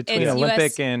 US between It's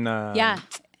Olympic US and Yeah.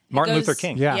 Martin It goes- Luther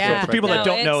King. Yeah. Yeah. For people No, that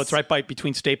don't know, it's- it's right by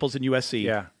between Staples and USC.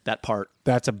 Yeah. That part.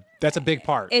 That's a big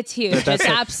part. It's huge. That's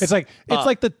It's it's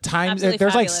like the time. absolutely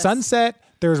There's like fabulous. Sunset.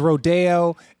 There's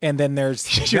Rodeo, and then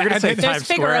there's. You're going to say and then- Times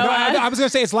Square. Figueroa. No, I was gonna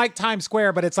say it's like Times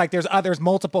Square, but it's like there's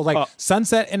multiple like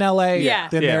Sunset in LA. Yeah.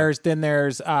 Then Yeah. there's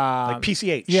Like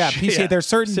PCH. Yeah, PCH. There's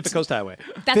certain Pacific Coast Highway.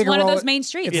 That's one of Figueroa- those main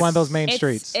streets. It's one of those main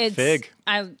streets. It's Fig.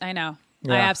 I know. I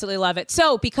Yeah. absolutely love it.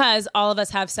 So because all of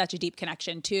us have such a deep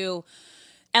connection to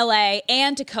LA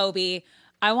and to Kobe,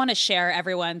 I want to share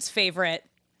everyone's favorite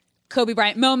Kobe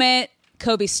Bryant moment,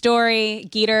 Kobe story.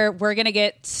 Geeter, we're going to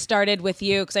get started with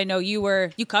you because I know you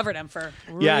covered him for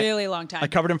a really long time. I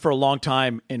covered him for a long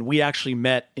time, and we actually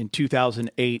met in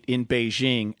 2008 in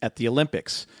Beijing at the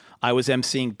Olympics. I was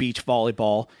emceeing beach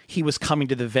volleyball. He was coming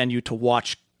to the venue to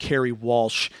watch Kerry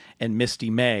Walsh and Misty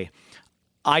May.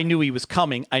 I knew he was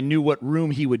coming. I knew what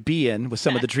room he would be in with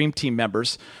some of the Dream Team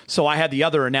members. So I had the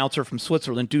other announcer from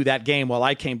Switzerland do that game while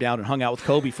I came down and hung out with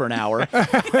Kobe for an hour.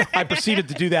 I proceeded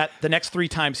to do that the next 3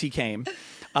 times he came.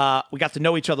 We got to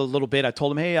know each other a little bit. I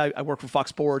told him, hey, I work for Fox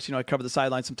Sports. I cover the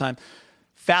sidelines sometime.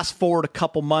 Fast forward a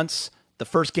couple months, the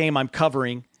first game I'm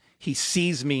covering, he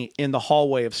sees me in the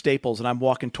hallway of Staples, and I'm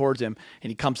walking towards him,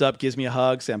 and he comes up, gives me a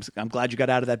hug, says, I'm glad you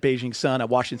got out of that Beijing sun. I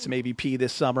watched in some AVP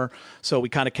this summer. So we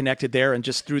kind of connected there, and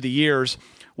just through the years,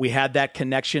 we had that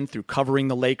connection through covering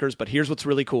the Lakers. But here's what's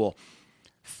really cool.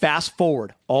 Fast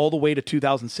forward all the way to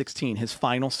 2016, his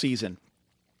final season.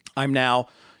 I'm now,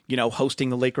 hosting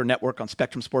the Laker Network on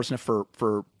Spectrum Sportsnet for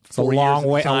It's a long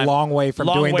way, from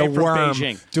doing the worm,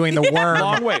 Beijing.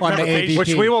 Long way Remember on the Beijing? AVP.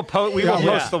 Which we will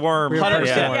post the worm. 100%.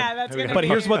 Yeah, that's gonna But be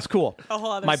here's what's cool. a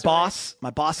whole other my story.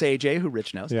 boss AJ, who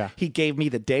Rich knows, Yeah. he gave me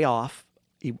the day off.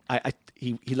 He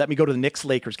let me go to the Knicks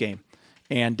Lakers game,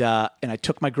 and I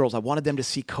took my girls. I wanted them to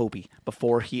see Kobe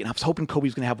before and I was hoping Kobe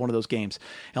was going to have one of those games.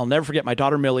 And I'll never forget my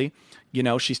daughter Millie.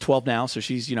 She's 12 now, so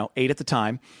she's 8 at the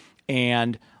time,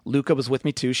 and Luca was with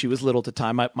me too. She was little at the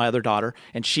time, my other daughter,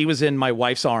 and she was in my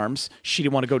wife's arms. She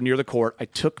didn't want to go near the court. I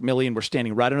took Millie, and we're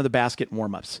standing right under the basket in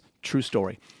warm-ups. True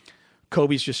story.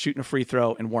 Kobe's just shooting a free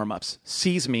throw in warm-ups.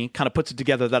 Sees me, kind of puts it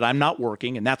together that I'm not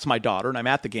working, and that's my daughter, and I'm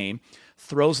at the game.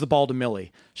 Throws the ball to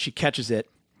Millie. She catches it.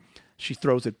 She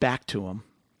throws it back to him.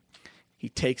 He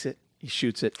takes it. He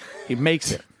shoots it. He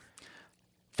makes it.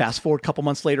 Fast forward a couple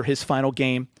months later, his final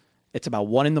game. It's about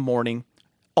 1 a.m.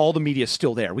 All the media is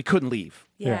still there. We couldn't leave.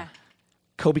 Yeah.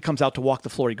 Kobe comes out to walk the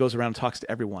floor. He goes around and talks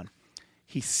to everyone.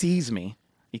 He sees me.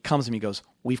 He comes to me and goes,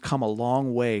 we've come a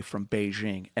long way from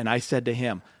Beijing. And I said to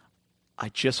him, I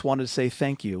just wanted to say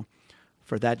thank you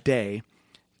for that day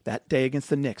against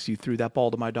the Knicks. You threw that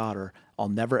ball to my daughter. I'll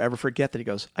never, ever forget that. He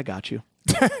goes, I got you.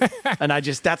 And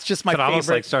that's just my I almost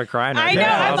favorite. start crying. I Right know.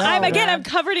 now. I'm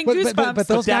covered in goosebumps. But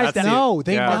those guys that's know. it.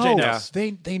 They Yeah. know. RJ knows.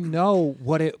 They know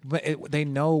what they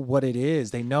know what it is.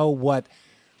 They know what.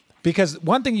 Because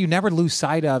one thing you never lose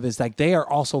sight of is like they are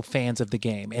also fans of the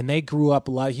game, and they grew up.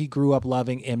 He grew up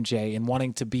loving MJ and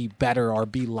wanting to be better or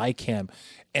be like him,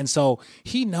 and so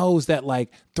he knows that like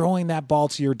throwing that ball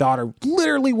to your daughter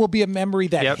literally will be a memory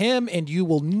that him and you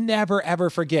will never ever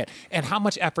forget. And how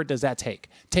much effort does that take?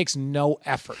 Takes no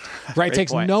effort, right?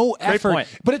 Takes point. no Great effort, point.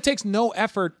 but it takes no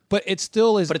effort. But it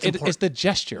still is. But it's It's important. the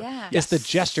gesture. Yeah. It's the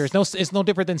gesture. It's no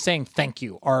different than saying thank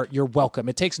you or you're welcome.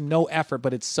 It takes no effort,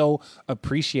 but it's so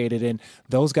appreciated. And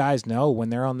those guys know when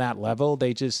they're on that level,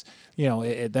 they just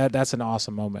that's an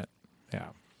awesome moment. Yeah.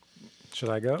 Should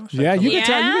I go? Yeah, you can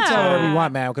tell. You can tell Yeah. whatever you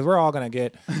want, man, because we're all gonna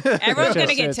get. Everyone's going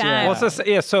to get It's- time. yeah.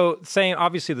 Well, so saying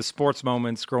obviously the sports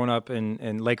moments growing up,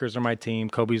 and Lakers are my team.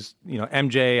 Kobe's,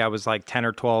 MJ, I was like 10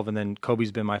 or 12, and then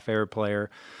Kobe's been my favorite player.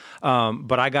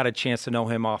 But I got a chance to know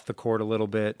him off the court a little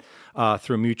bit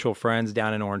through mutual friends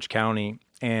down in Orange County.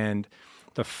 And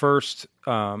the first,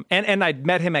 and I'd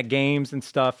met him at games and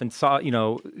stuff, and saw,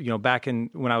 back in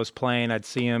when I was playing, I'd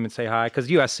see him and say hi, because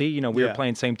USC, we were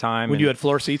playing same time. When you had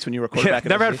floor seats when you were quarterback.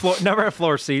 Never had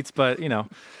floor seats, but you knew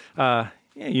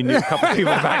a couple people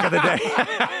back in the day.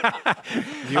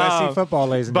 USC football,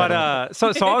 ladies and gentlemen. But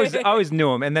so I always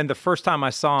knew him, and then the first time I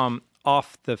saw him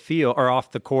off the field or off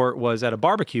the court was at a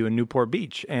barbecue in Newport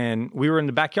Beach, and we were in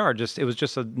the backyard. It was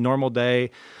just a normal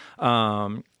day.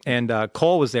 And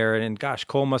Cole was there, and gosh,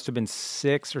 Cole must have been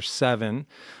 6 or 7.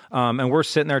 And we're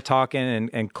sitting there talking,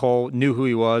 and Cole knew who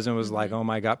he was and was like, oh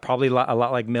my God, probably a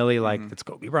lot like Millie, like it's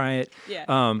Kobe Bryant.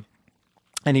 Yeah.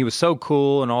 And he was so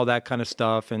cool and all that kind of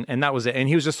stuff. And that was it. And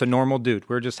he was just a normal dude.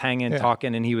 We were just hanging,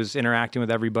 talking, and he was interacting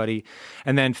with everybody.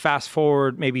 And then fast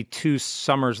forward maybe 2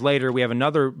 summers later, we have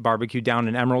another barbecue down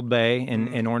in Emerald Bay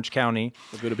in Orange County.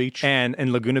 Laguna Beach. And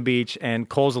in Laguna Beach. And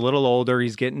Cole's a little older.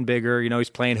 He's getting bigger. He's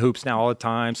playing hoops now all the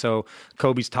time. So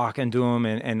Kobe's talking to him,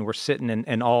 and we're sitting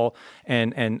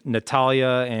and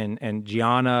Natalia and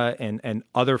Gianna and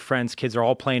other friends' kids are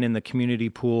all playing in the community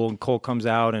pool. And Cole comes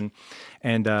out, and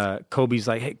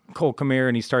Kobe's like, hey, Cole, come here.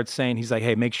 And he starts saying, he's like,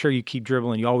 hey, make sure you keep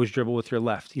dribbling. You always dribble with your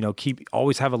left.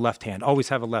 Always have a left hand. Always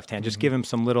have a left hand. Just give him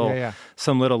some little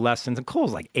lessons. And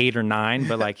Cole's like 8 or 9,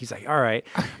 but like, he's like, all right.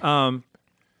 And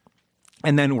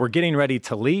then we're getting ready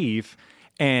to leave.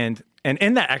 And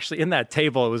in that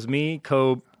table, it was me,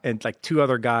 Kobe, and like 2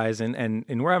 other guys. And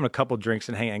we're having a couple drinks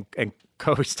and hanging. And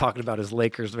Coach talking about his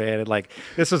Lakers, man, and like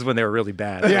this was when they were really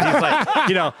bad. Yeah.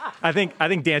 He's like, I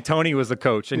think D'Antoni was the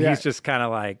coach, and he's just kind of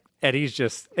like, and he's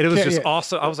just, and it was just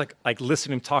awesome. I was like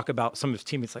listening to him talk about some of his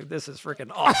teammates, like, this is freaking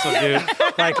awesome, dude.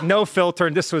 Like no filter,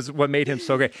 and this was what made him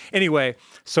so great. Anyway,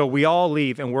 so we all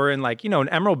leave, and we're in like, in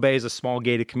Emerald Bay is a small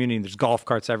gated community, and there's golf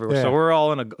carts everywhere. Yeah. So we're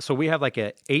all so we have like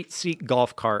a 8-seat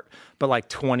golf cart, but like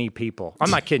 20 people.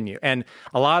 I'm not kidding you. And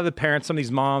a lot of the parents, some of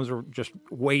these moms were just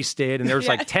wasted, and there was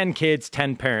like 10 kids,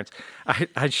 10 parents.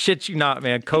 I shit you not,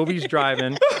 man. Kobe's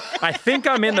driving. I think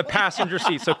I'm in the passenger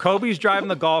seat. So Kobe's driving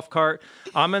the golf cart.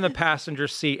 I'm in the passenger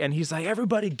seat, and he's like,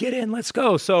 everybody get in, let's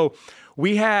go. So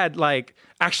we had like,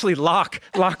 actually Locke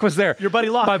was there. Your buddy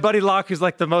Locke. My buddy Locke, who's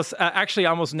like the most, actually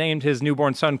almost named his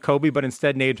newborn son Kobe, but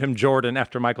instead named him Jordan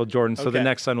after Michael Jordan. So the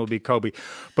next son will be Kobe.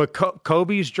 But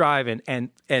Kobe's driving, and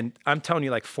I'm telling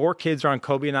you, like 4 kids are on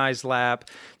Kobe and I's lap.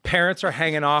 Parents are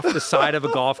hanging off the side of a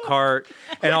golf cart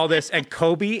and all this. And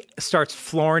Kobe starts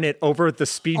flooring it over the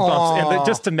speed bumps and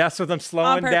just to mess with them,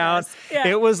 slowing down. Yeah.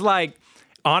 It was like,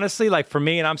 honestly, like for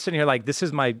me, and I'm sitting here like, this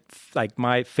is my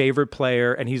favorite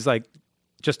player. And he's like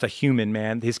just a human,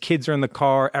 man. His kids are in the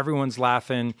car. Everyone's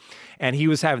laughing. And he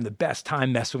was having the best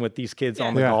time messing with these kids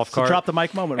on the golf cart. So drop the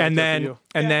mic moment. Right,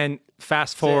 and then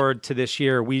fast forward to this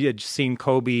year, we had seen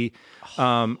Kobe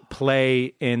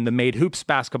play in the Made Hoops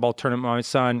basketball tournament with my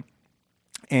son.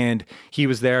 And he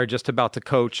was there just about to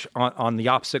coach on the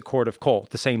opposite court of Cole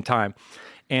at the same time.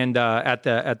 And at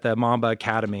the Mamba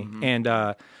Academy. Mm-hmm.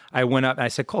 And I went up and I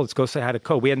said, Cole, let's go say hi to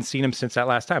Cole. We hadn't seen him since that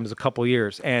last time. It was a couple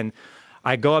years. And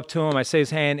I go up to him, I say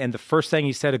his hand, and the first thing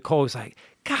he said to Cole was like,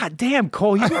 God damn,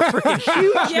 Cole, you are freaking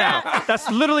huge now. That's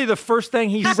literally the first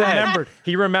thing he said.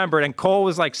 He remembered. And Cole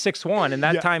was like 6'1", and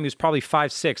that time he was probably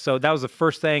 5'6". So that was the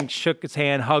first thing. Shook his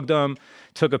hand, hugged him,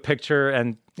 took a picture,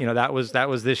 and that was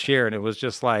this year. And it was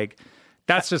just like,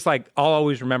 that's just like, I'll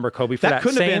always remember Kobe for that.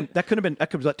 That could have been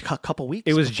like a couple weeks.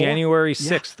 It was before. January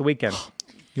 6th, the weekend.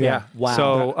 Yeah. Wow.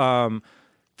 So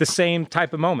the same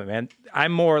type of moment, man.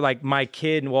 I'm more like my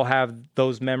kid will have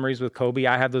those memories with Kobe.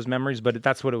 I have those memories, but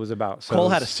that's what it was about. So Cole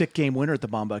had a sick game winner at the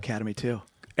Mamba Academy too.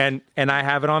 And I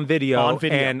have it on video.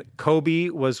 And Kobe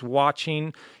was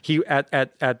watching. He at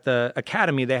the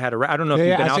academy. They had I don't know if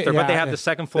you've been out there, but they had the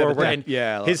second floor where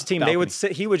his team. Balcony. They would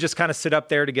sit. He would just kind of sit up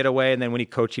there to get away, and then when he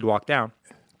coached, he'd walk down.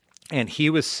 And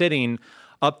he was sitting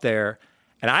up there.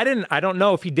 And I don't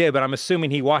know if he did, but I'm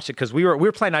assuming he watched it because we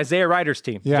were playing Isaiah Ryder's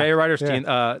team, team,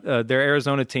 their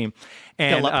Arizona team,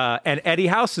 and Eddie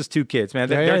House's 2 kids, man.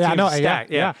 Their team's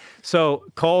stacked. Yeah. So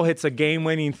Cole hits a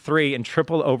game-winning 3 in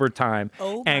triple overtime,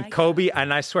 and Kobe,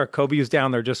 and I swear Kobe was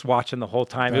down there just watching the whole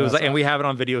time. It was like, and we have it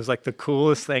on video. It was like the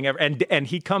coolest thing ever. And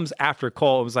he comes after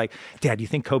Cole. It was like, Dad, do you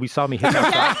think Kobe saw me hit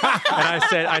that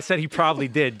shot? And I said he probably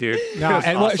did, dude. No,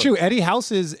 and awesome. Eddie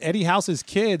House's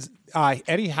kids.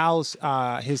 Eddie House,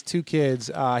 his 2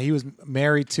 kids, he was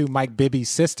married to Mike Bibby's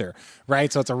sister,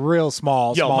 right? So it's a real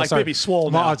small. Mike Bibby's swole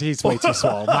now. He's way too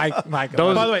swole. Mike. By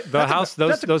the way,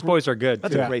 those boys are good.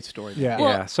 That's a great story.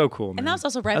 Yeah, so cool, man. And that was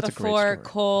also right before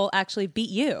Cole actually beat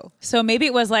you. So maybe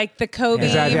it was like the Kobe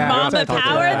Mamba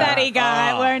power that he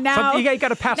got, where now you got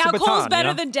to pass the baton. Now Cole's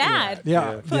better than Dad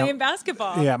playing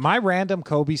basketball. Yeah, my random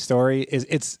Kobe story is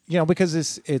it's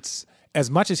because as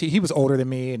much as he was older than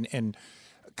me, and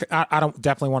I don't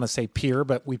definitely want to say peer,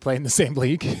 but we play in the same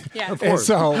league. Yeah, of And course.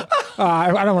 so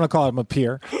I don't want to call him a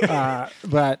peer.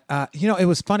 But it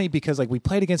was funny because like we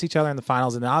played against each other in the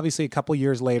finals, and then obviously a couple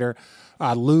years later,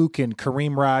 Luke and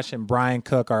Kareem Rush and Brian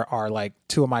Cook are like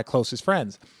two of my closest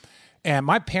friends. And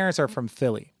my parents are from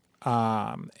Philly.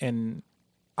 And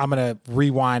I'm going to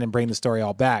rewind and bring the story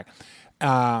all back.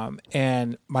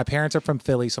 And my parents are from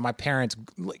Philly. So my parents,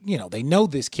 they know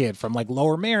this kid from like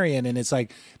Lower Merion. And it's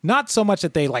like, not so much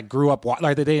that they like grew up,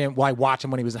 like that they didn't like watch him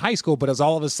when he was in high school, but it was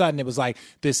all of a sudden it was like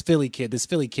this Philly kid,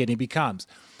 and he becomes.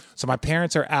 So my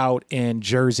parents are out in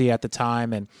Jersey at the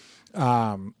time. And,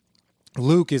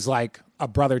 Luke is like a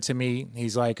brother to me.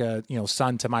 He's like a,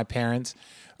 son to my parents.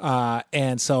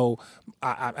 And so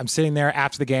I'm sitting there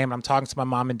after the game and I'm talking to my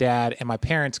mom and dad, and my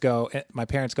parents go,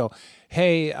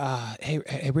 hey,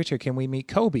 Richard, can we meet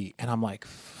Kobe? And I'm like,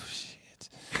 shit.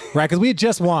 Right. Cause we had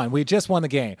just won the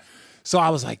game. So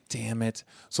I was like, damn it.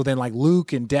 So then like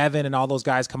Luke and Devin and all those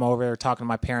guys come over, they're talking to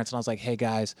my parents, and I was like, hey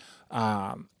guys,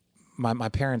 my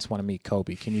parents want to meet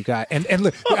Kobe. Can you guys, and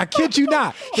look, I kid you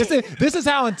not, this is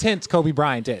how intense Kobe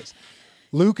Bryant is.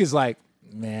 Luke is like,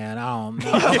 man, I don't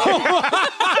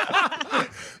know.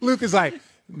 Luke is like,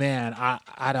 man,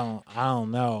 I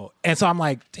don't know. And so I'm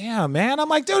like, damn, man. I'm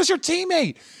like, dude, it's your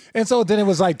teammate. And so then it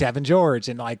was like Devin George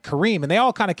and like Kareem, and they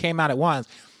all kind of came out at once.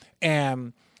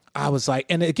 And I was like,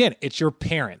 and again, it's your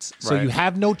parents. So Right. you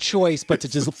have no choice but to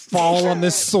just fall on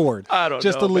this sword. I don't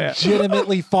just know, to man.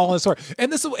 legitimately fall on the sword.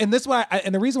 And this why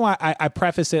and the reason why I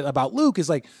preface it about Luke is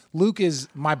like Luke is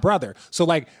my brother. So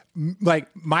like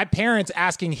my parents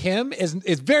asking him is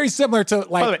very similar to By the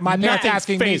way, like my parents nothing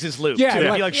asking me. phases Luke, Yeah, too.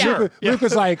 like, You're like, sure. Luke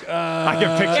was like, I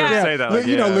can picture him say that. Like,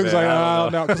 Luke's like, I oh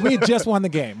don't know. no, because we had just won the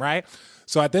game, right?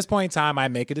 So at this point in time, I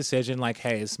make a decision like,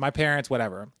 hey, it's my parents,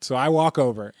 whatever. So I walk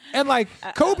over, and like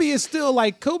Kobe's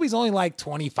only like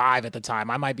 25 at the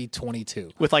time. I might be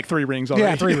 22. With like 3 rings already.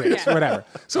 Yeah, 3 rings, whatever.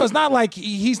 So it's not like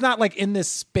he's not like in this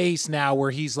space now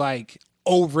where he's like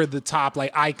over the top,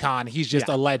 like icon. He's just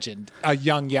a legend, a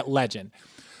young yet legend.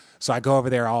 So I go over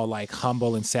there all like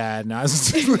humble and sad, and I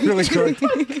was literally going.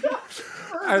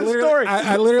 I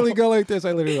literally go like this.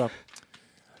 I literally go,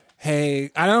 hey,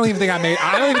 I don't even think I made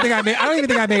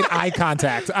eye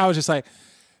contact. I was just like,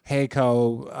 hey,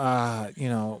 Ko,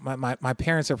 my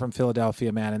parents are from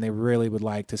Philadelphia, man, and they really would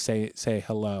like to say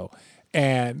hello.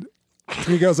 And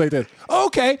he goes like this,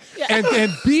 okay, and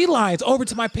beelines over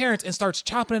to my parents and starts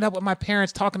chopping it up with my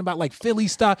parents, talking about like Philly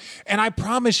stuff. And I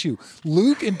promise you,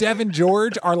 Luke and Devin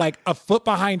George are like a foot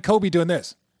behind Kobe doing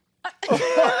this.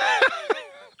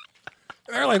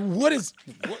 They're like, what?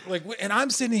 And I'm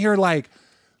sitting here like,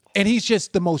 and he's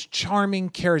just the most charming,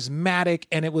 charismatic.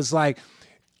 And it was like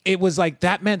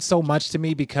that meant so much to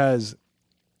me because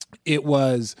it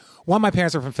was, one, my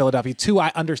parents are from Philadelphia. 2, I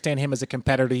understand him as a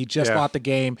competitor. He just lost the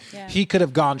game. Yeah. He could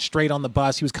have gone straight on the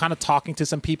bus. He was kind of talking to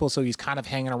some people, so he's kind of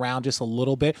hanging around just a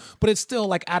little bit. But it's still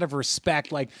like out of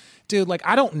respect, like, dude, like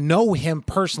I don't know him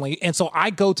personally. And so I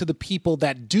go to the people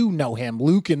that do know him,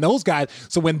 Luke and those guys.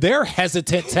 So when they're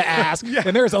hesitant to ask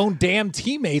and their own damn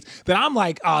teammates, then I'm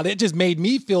like, oh, that just made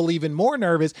me feel even more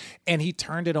nervous. And he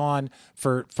turned it on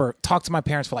for talked to my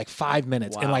parents for like 5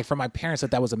 minutes. Wow. And like for my parents,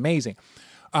 that was amazing.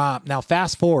 Now,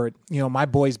 fast forward, my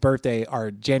boys' birthday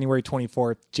are January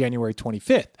 24th, January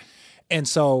 25th. And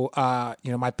so,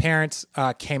 my parents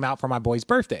came out for my boys'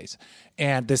 birthdays.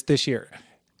 And this year,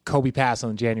 Kobe passed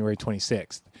on January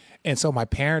 26th. And so my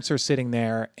parents are sitting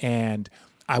there and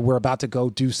we're about to go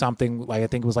do something. Like, I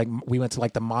think it was like we went to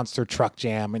like the Monster Truck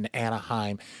Jam in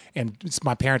Anaheim. And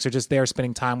my parents are just there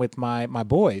spending time with my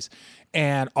boys.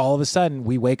 And all of a sudden,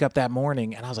 we wake up that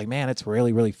morning, and I was like, man, it's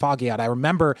really, really foggy out. I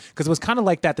remember, because it was kind of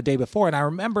like that the day before, and I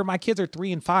remember my kids are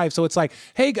 3 and 5, so it's like,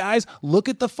 hey, guys, look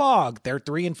at the fog. They're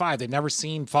 3 and 5. They've never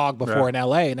seen fog before in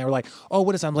L.A., and they were like, oh,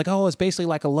 what is that? I'm like, oh, it's basically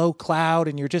like a low cloud,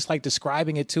 and you're just like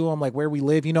describing it to them, like where we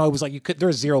live. It was like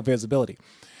there's zero visibility.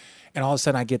 And all of a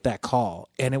sudden I get that call,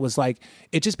 and it was like,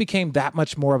 it just became that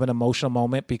much more of an emotional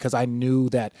moment because I knew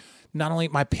that not only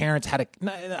my parents had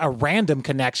a random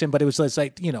connection, but it was just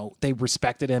like, they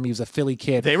respected him. He was a Philly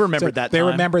kid. They remembered that time. They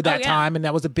remembered that time, and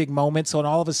that was a big moment. So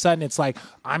all of a sudden it's like,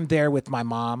 I'm there with my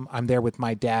mom. I'm there with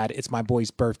my dad. It's my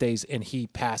boy's birthdays, and he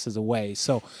passes away.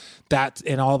 So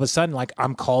and all of a sudden, like,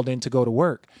 I'm called in to go to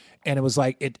work. And it was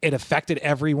like, it affected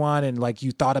everyone. And like,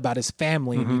 you thought about his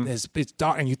family and his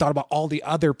daughter, and you thought about all the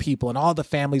other people and all the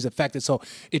families affected. So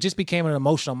it just became an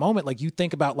emotional moment. Like, you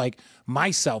think about like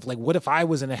myself, like, what if I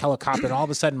was in a helicopter and all of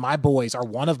a sudden my boys are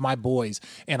one of my boys,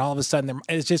 and all of a sudden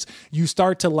it's just, you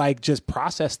start to like just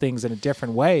process things in a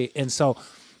different way. And so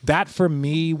that for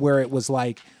me, where it was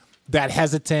like, that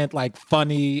hesitant, like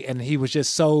funny, and he was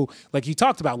just so like you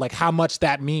talked about like how much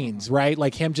that means, right?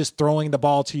 Like him just throwing the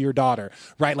ball to your daughter,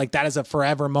 right? Like that is a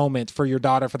forever moment for your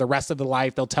daughter for the rest of the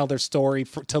life. They'll tell their story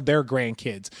till their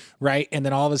grandkids, right? And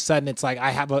then all of a sudden it's like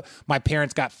my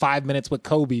parents got 5 minutes with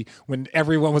Kobe when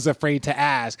everyone was afraid to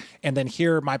ask, and then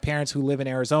here my parents who live in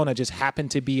Arizona just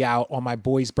happened to be out on my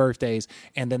boys' birthdays,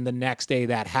 and then the next day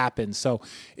that happened. So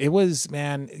it was,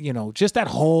 man, just that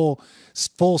whole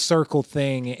full circle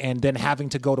thing, and then having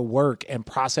to go to work and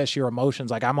process your emotions.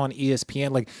 Like I'm on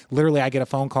ESPN, like literally I get a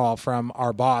phone call from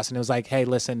our boss and it was like, hey,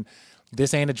 listen,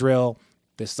 this ain't a drill.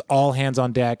 This is all hands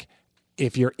on deck.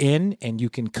 If you're in and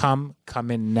you can come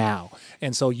in now.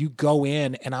 And so you go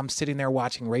in, and I'm sitting there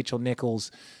watching Rachel Nichols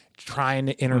trying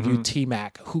to interview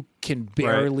T-Mac, who can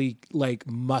barely like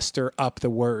muster up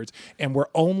the words. And we're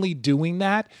only doing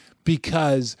that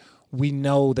because we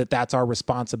know that that's our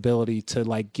responsibility to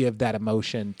like give that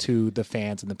emotion to the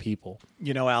fans and the people.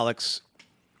 Alex,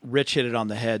 Rich hit it on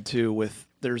the head too with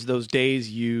there's those days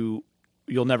you'll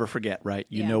never forget, right?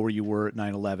 You know where you were at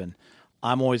 9/11.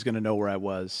 I'm always going to know where I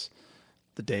was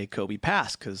the day Kobe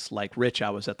passed, because like Rich,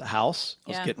 I was at the house. I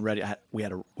was getting ready. We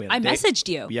had a I day. messaged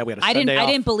you. Yeah, we had a Sunday off. I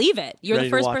didn't believe it. You're Ready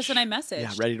the first to watch- person I messaged.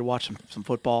 Yeah, ready to watch some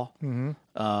football.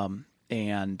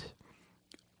 And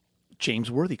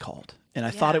James Worthy called. And I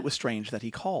thought it was strange that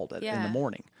he called in the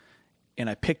morning. And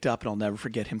I picked up, and I'll never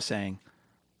forget him saying,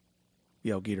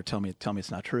 "Yo, Geeter, tell me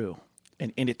it's not true."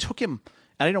 And it took him,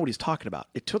 I didn't know what he's talking about.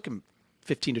 It took him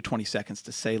 15 to 20 seconds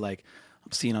to say, like,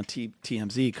 I'm seeing on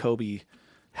TMZ, Kobe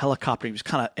helicopter. He was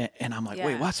kind of, and I'm like,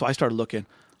 wait, what? So I started looking.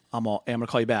 I'm going to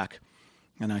call you back.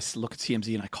 And I look at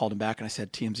TMZ, and I called him back, and I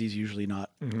said, TMZ is usually not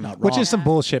wrong. Which is some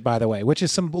bullshit, by the way. Which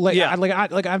is some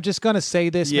I'm just gonna say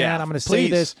this, man. I'm gonna say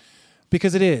this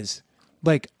because it is.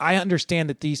 Like, I understand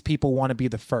that these people want to be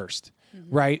the first,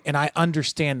 right? And I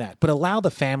understand that, but allow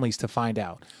the families to find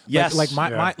out. Yes.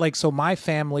 So my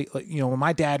family, when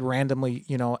my dad randomly,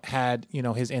 had,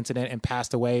 his incident and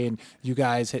passed away, and you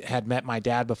guys had met my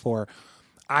dad before,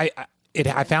 I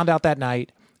found out that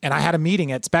night. And I had a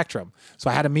meeting at Spectrum. So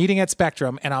I had a meeting at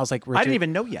Spectrum, and I was like, Richard, I didn't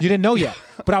even know yet. You didn't know yet.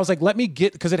 But I was like, let me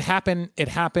get, because it happened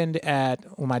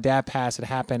when my dad passed, it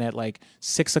happened at like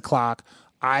 6:00.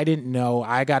 I didn't know.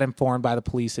 I got informed by the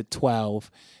police at 12.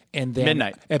 And then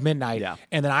at midnight. Yeah.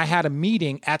 And then I had a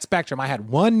meeting at Spectrum. I had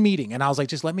one meeting, and I was like,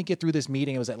 just let me get through this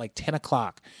meeting. It was at like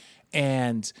 10:00.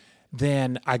 And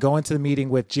then I go into the meeting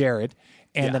with Jared.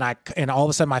 And then all of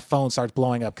a sudden my phone starts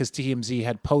blowing up because TMZ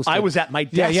had posted. I was at my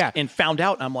desk and found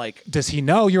out, and I'm like, does he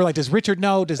know? You're like, does Richard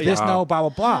know? Does this know? Blah, blah,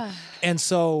 blah. And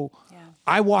so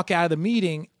I walk out of the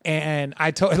meeting, and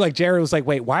I told, like, Jared was like,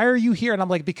 wait, why are you here? And I'm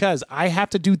like, because I have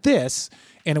to do this.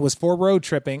 And it was for road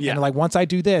tripping. Yeah. And like, once I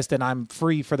do this, then I'm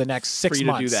free for the next 6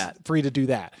 months. Free to do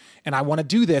that. And I want to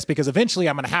do this because eventually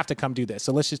I'm going to have to come do this.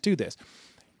 So let's just do this.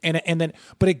 And then,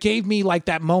 but it gave me like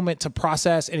that moment to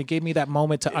process, and it gave me that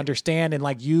moment to understand, and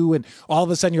like you, and all of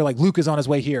a sudden you're like, Luke is on his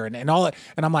way here, and all,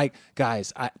 and I'm like,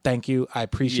 guys, thank you, I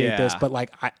appreciate this, but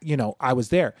like, I was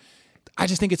there. I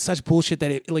just think it's such bullshit that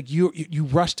it, like you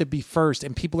rush to be first,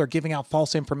 and people are giving out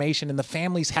false information, and the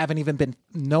families haven't even been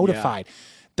notified. Yeah.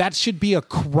 That should be a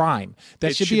crime.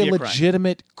 That should be a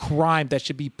legitimate crime that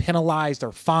should be penalized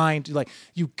or fined. Like,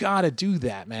 you got to do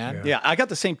that, man. Yeah, I got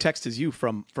the same text as you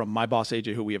from my boss,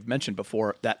 AJ, who we have mentioned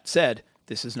before, that said,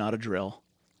 this is not a drill.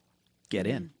 Get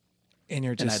in. And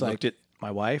you're just I looked at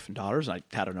my wife and daughters, and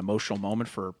I had an emotional moment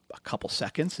for a couple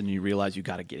seconds, and you realize you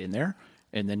got to get in there,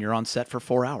 and then you're on set for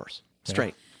 4 hours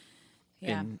straight.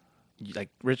 Yeah. And like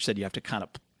Rich said, you have to kind of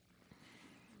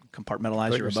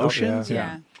compartmentalize your emotions.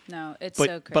 Yeah. No, it's so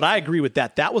crazy. But I agree with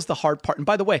that. That was the hard part. And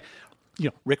by the way,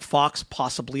 Rick Fox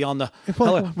possibly on the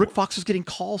Rick Fox was getting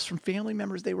calls from family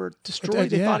members. They were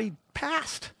destroyed. They thought he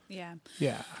passed. Yeah.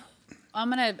 Yeah. I'm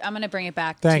gonna bring it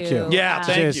back. Thank to, you. Yeah,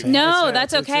 thank you. No,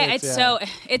 that's okay.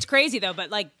 It's crazy though.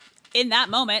 But like in that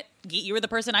moment, you were the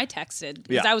person I texted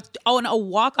because I was on a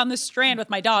walk on the Strand with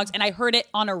my dogs, and I heard it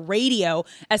on a radio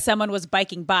as someone was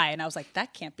biking by, and I was like,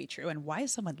 that can't be true. And why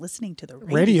is someone listening to the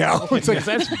radio? It's like,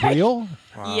 that's real.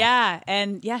 Wow. Yeah,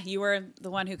 and you were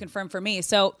the one who confirmed for me.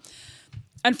 So,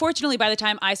 unfortunately, by the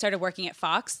time I started working at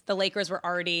Fox, the Lakers were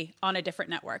already on a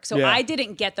different network. So I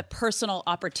didn't get the personal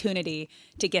opportunity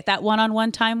to get that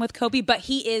one-on-one time with Kobe, but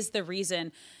he is the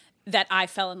reason that I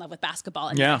fell in love with basketball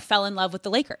and I fell in love with the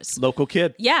Lakers. Local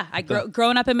kid. Yeah.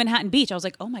 Growing up in Manhattan Beach, I was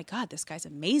like, oh my God, this guy's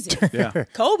amazing. Yeah.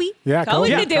 Kobe. Yeah, Kobe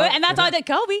could do it. And that's all I did,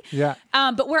 Kobe. Yeah.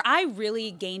 But where I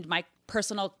really gained my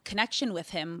personal connection with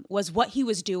him was what he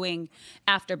was doing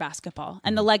after basketball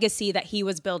and the legacy that he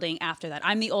was building after that.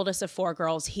 I'm the oldest of 4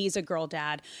 girls. He's a girl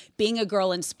dad. Being a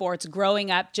girl in sports, growing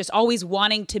up, just always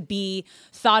wanting to be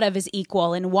thought of as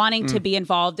equal and wanting to be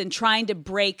involved and trying to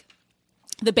break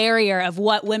the barrier of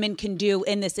what women can do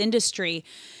in this industry.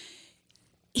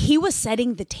 He was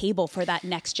setting the table for that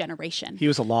next generation. He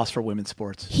was a loss for women's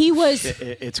sports. He was.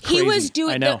 It's crazy. He was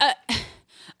doing I know.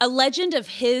 A legend of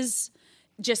his,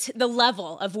 just the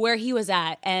level of where he was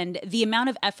at and the amount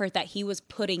of effort that he was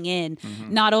putting in,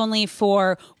 not only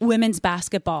for women's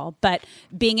basketball, but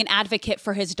being an advocate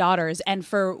for his daughters and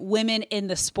for women in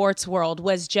the sports world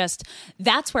was just,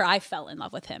 that's where I fell in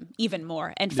love with him even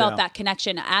more and felt that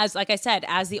connection as, like I said,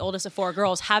 as the oldest of 4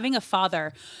 girls, having a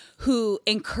father who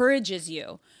encourages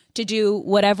you to do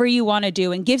whatever you want to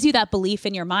do and gives you that belief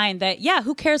in your mind that, yeah,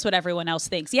 who cares what everyone else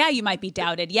thinks? Yeah, you might be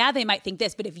doubted. Yeah, they might think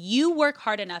this. But if you work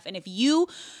hard enough and if you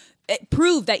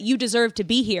prove that you deserve to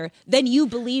be here, then you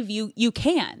believe you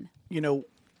can. You know,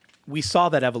 we saw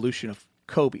that evolution of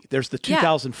Kobe. There's the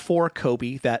 2004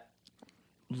 Kobe that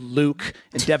Luke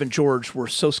and Devin George were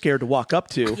so scared to walk up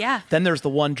to. Yeah. Then there's the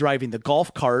one driving the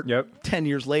golf cart 10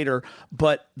 years later.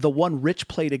 But the one Rich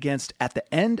played against at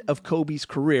the end of Kobe's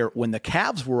career when the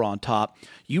Cavs were on top,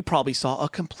 you probably saw a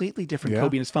completely different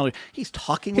Kobe in his family. He's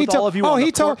talking with all of you.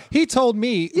 He told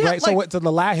me, right? So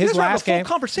his last game,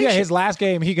 conversation. Yeah, his last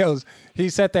game, he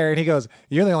sat there and he goes,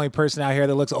 "You're the only person out here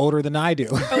that looks older than I do."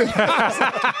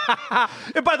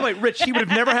 And by the way, Rich, he would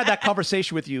have never had that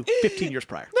conversation with you 15 years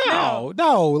prior.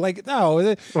 No.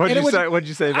 What'd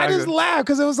you say? I just laughed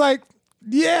because it was like,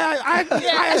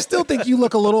 I still think you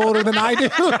look a little older than I do.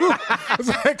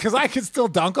 Because I can still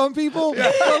dunk on people.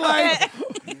 But like,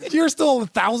 you're still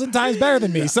 1,000 times better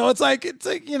than me. So it's like,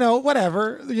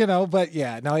 whatever, but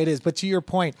yeah, no, it is. But to your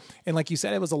point, and like you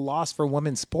said, it was a loss for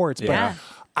women's sports. But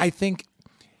I think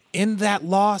in that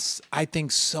loss, I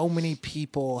think so many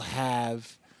people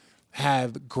have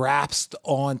grasped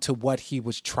onto what he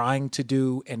was trying to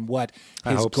do and what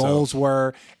his goals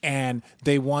were, and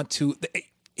they want to.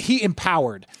 He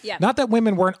empowered. Yeah. Not that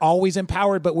women weren't always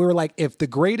empowered, but we were like, if the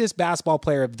greatest basketball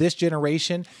player of this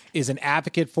generation is an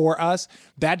advocate for us,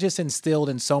 that just instilled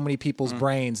in so many people's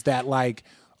brains that like,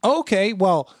 okay,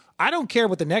 well, I don't care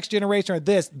what the next generation or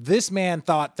this man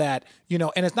thought that,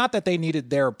 and it's not that they needed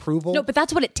their approval. No, but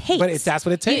that's what it takes. That's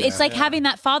what it takes. It's like having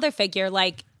that father figure.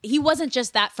 Like, he wasn't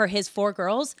just that for his 4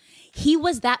 girls. He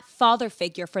was that father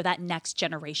figure for that next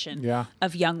generation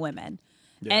of young women.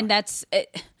 Yeah. And that's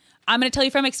it. I'm going to tell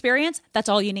you from experience, that's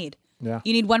all you need. Yeah.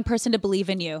 You need one person to believe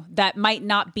in you that might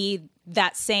not be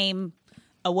that same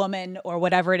a woman or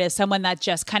whatever it is, someone that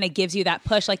just kind of gives you that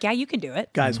push like, yeah, you can do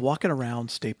it. Guys, walking around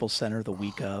Staples Center the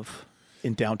week of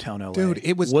in downtown LA. Dude,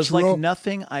 it was like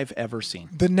nothing I've ever seen.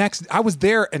 I was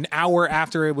there an hour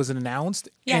after it was announced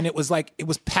and it was like, it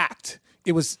was packed.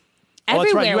 It was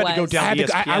everywhere. You had to go down to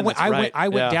ESPN. I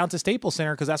went down to Staples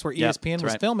Center because that's where ESPN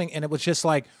was filming, and it was just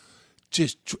like,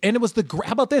 and it was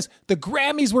how about this? The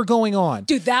Grammys were going on,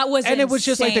 dude. That was and insane. It was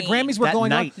just like the Grammys were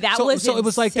going on. So it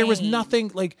was like there was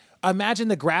nothing like. Imagine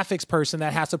the graphics person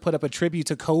that has to put up a tribute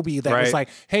to Kobe that was like,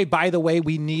 hey, by the way,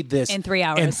 we need this in 3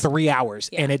 hours.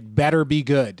 And it better be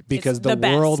good because the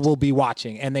world will be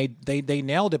watching. And they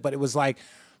nailed it, but it was like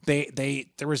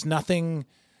there was nothing.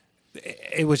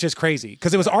 It was just crazy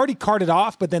because it was already carted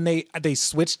off, but then they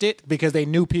switched it because they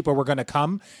knew people were going to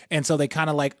come. And so they kind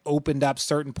of like opened up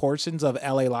certain portions of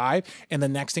LA Live. And the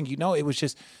next thing you know, it was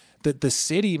just the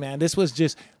city, man. This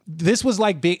was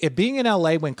like being in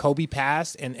LA when Kobe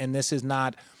passed. And this is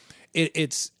not,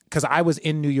 it's because I was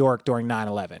in New York during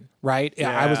 9/11, right?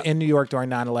 Yeah. I was in New York during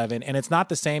 9/11, and it's not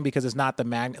the same because it's not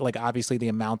obviously the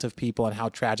amount of people and how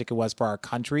tragic it was for our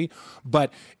country,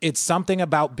 but it's something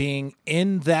about being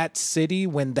in that city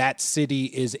when that city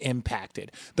is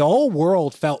impacted. The whole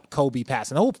world felt Kobe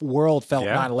passing. The whole world felt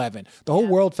 9/11. The whole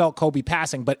world felt Kobe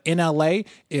passing, but in LA,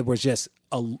 it was just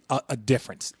a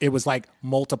difference. It was like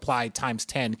multiplied times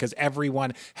 10 because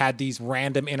everyone had these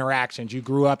random interactions. You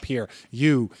grew up here.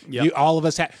 You all of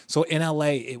us had. So in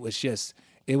LA, it was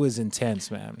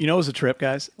intense, man. You know, it was a trip,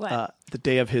 guys. What? The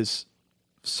day of his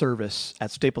service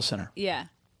at Staples Center. Yeah.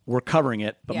 We're covering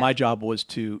it, but my job was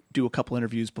to do a couple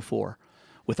interviews before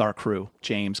with our crew,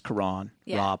 James, Karan,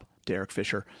 Rob, Derek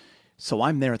Fisher. So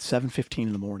I'm there at 7:15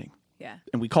 in the morning. Yeah.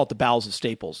 And we call it the bowels of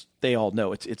Staples. They all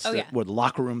know it's where the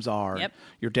locker rooms are. Yep.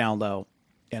 You're down low.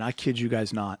 And I kid you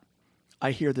guys not, I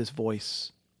hear this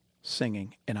voice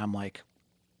singing, and I'm like,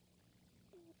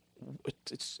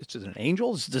 it's an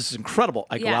angel? This is incredible.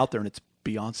 I go out there, and it's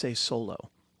Beyonce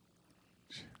solo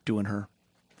doing her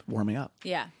warming up.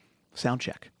 Yeah. sound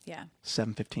check. Yeah.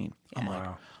 7:15. I'm Yeah. like,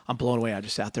 Wow. I'm blown away. I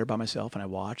just sat there by myself and I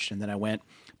watched, and then I went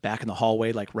back in the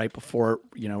hallway, like right before,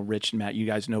 Rich and Matt, you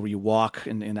guys know where you walk,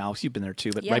 and Alex, you've been there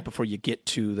too, but Yeah. right before you get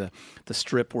to the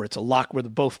strip where it's a lock, where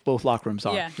both locker rooms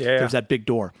are, Yeah. Yeah. there's that big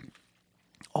door.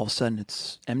 All of a sudden,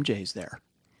 it's MJ's there,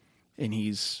 and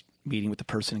he's meeting with the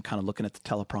person and kind of looking at the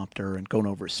teleprompter and going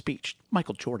over his speech.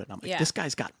 Michael Jordan. I'm like, Yeah. this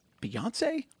guy's got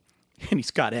Beyonce, and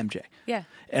he's got MJ. Yeah.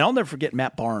 And I'll never forget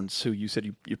Matt Barnes, who you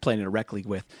said you're playing in a rec league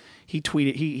with. He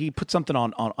tweeted, he put something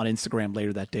on Instagram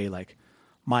later that day, like,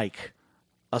 Mike,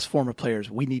 us former players,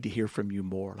 we need to hear from you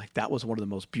more. Like, that was one of the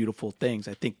most beautiful things.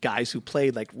 I think guys who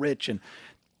played like Rich, and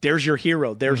there's your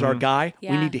hero, there's our guy. We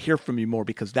Yeah. need to hear from you more,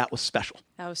 because that was special.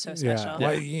 That was so special.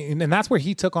 Well, and that's where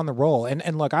he took on the role.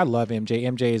 And look, I love MJ.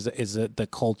 MJ is the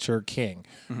culture king,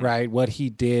 right? What he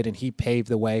did, and he paved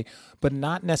the way, but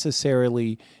not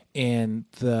necessarily in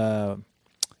the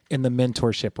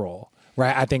mentorship role.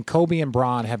 Right, I think Kobe and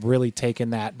Bron have really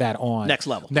taken that on Next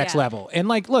level. next Yeah. level. And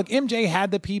like, look, MJ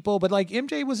had the people, but like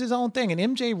MJ was his own thing, and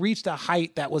MJ reached a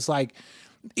height that was like,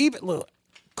 even look,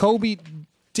 Kobe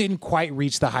didn't quite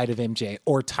reach the height of MJ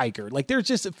or Tiger. Like, there's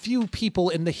just a few people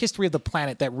in the history of the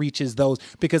planet that reaches those,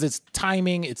 because it's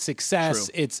timing, it's success,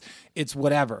 True. it's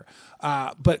whatever.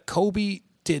 But Kobe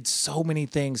did so many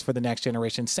things for the next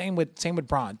generation. Same with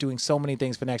Bron, doing so many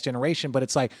things for the next generation. But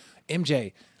it's like,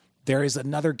 MJ, there is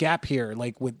another gap here.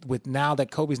 Like with now that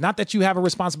Kobe's, not that you have a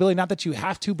responsibility, not that you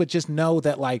have to, but just know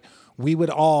that like we would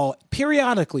all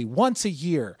periodically, once a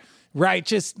year, right?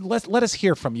 Just let us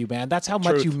hear from you, man. That's how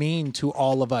much Truth. you mean to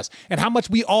all of us, and how much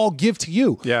we all give to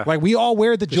you. Yeah. Like, we all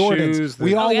wear the Jordans. shoes,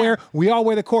 we all yeah.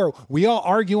 wear the core. We all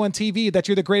argue on TV that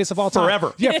you're the greatest of all time.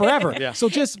 Forever. Yeah, forever. So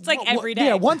just It's like every day.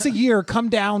 Yeah, once a year, come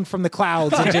down from the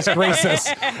clouds and just grace us.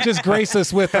 Just grace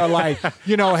us with a like,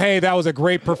 hey, that was a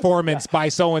great performance by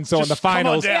so and so in the Just come on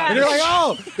finals. down. And you're like,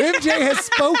 oh, MJ has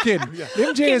spoken. MJ Can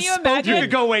has you spoken. imagine? You can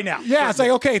go away now. Yeah, it's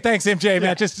like, okay, thanks, MJ,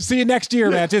 man. Just see you next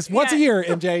year, man. Just once a Yeah. year,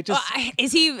 MJ. Just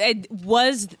Is he?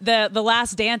 Was the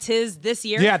Last Dance his this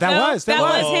year? Yeah, that No? was. That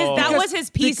was his. That Because- was his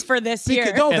piece for this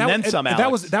year. No, And that, then was- some,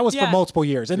 that was Alex. for Yeah. multiple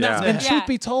years, and that's Yeah. and Yeah. truth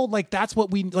be told, like that's what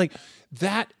we like.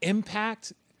 That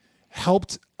impact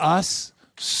helped us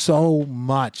so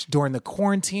much during the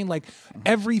quarantine. Like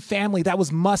every family, that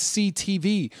was must see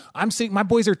TV. I'm sitting. My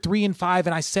boys are 3 and 5,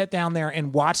 and I sat down there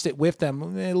and watched it with them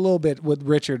a little bit with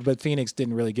Richard, but Phoenix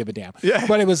didn't really give a damn. Yeah.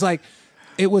 But it was like.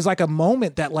 It was like a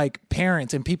moment that like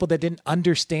parents and people that didn't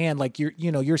understand, like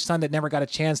your son that never got a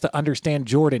chance to understand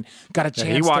Jordan got a chance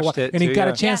he to watched watch it and he too, got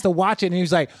a yeah. chance Yeah. to watch it, and he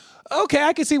was like, okay,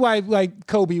 I can see why like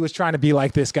Kobe was trying to be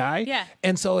like this guy. Yeah.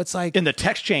 And so it's like In the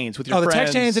text chains with your the friends.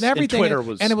 text chains and everything. Twitter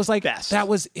was and it was like best. that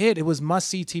was it. It was must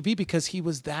see TV because he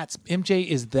was MJ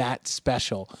is that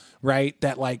special, right?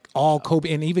 That like all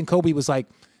Kobe, and even Kobe was like,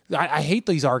 I hate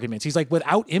these arguments. He's like,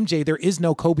 without MJ, there is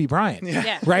no Kobe Bryant.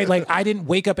 Yeah. Right? Like, I didn't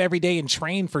wake up every day and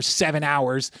train for 7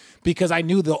 hours because I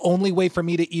knew the only way for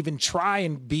me to even try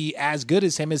and be as good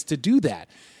as him is to do that.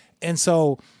 And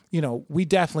so, we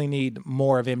definitely need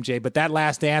more of MJ. But that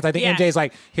Last Dance, I think Yeah. MJ's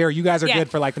like, here, you guys are Yeah. good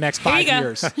for like the next Here 5 you go.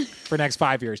 years. For next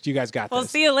 5 years. You guys got We'll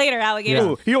this. see you later, alligator.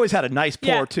 Ooh, he always had a nice pour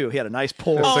Yeah. too. He had a nice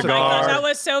pour. Oh my cigar. gosh,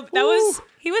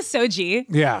 he was so G.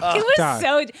 Yeah. He was God.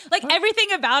 so like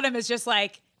everything about him is just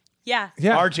like, yeah.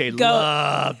 Yeah. RJ Go.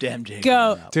 loved MJ.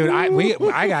 Go. growing up. Dude,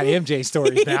 I got MJ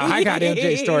stories now. I got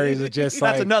MJ stories of just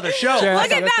That's like another show. Yeah. Look at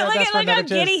That's- that. Look that's at for how another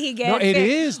giddy just- he gets. No, it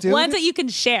is, dude. Ones that you can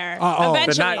share oh.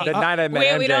 eventually. The night I met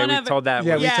We MJ, don't we have- told that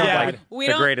Yeah, was we told like that. We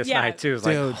the don't- greatest yeah. night too. It was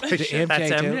Dude, like, the holy shit,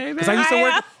 that's MJ, Because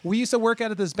man. we used to work out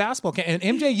at this basketball camp, and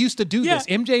MJ used to do Yeah. this.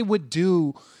 MJ would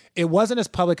do. It wasn't as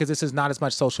public because this is not as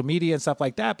much social media and stuff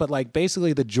like that. But like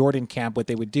basically the Jordan camp, what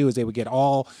they would do is they would get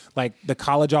all like the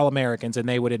college All-Americans and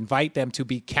they would invite them to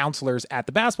be counselors at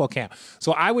the basketball camp.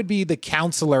 So I would be the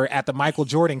counselor at the Michael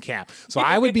Jordan camp. So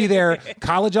I would be there,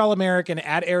 college All-American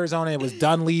at Arizona. It was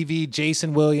Dunleavy,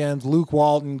 Jason Williams, Luke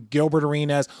Walton, Gilbert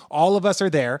Arenas. All of us are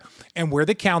there and we're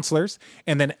the counselors.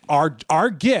 And then our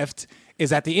gift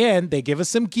is at the end, they give us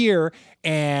some gear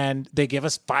and they give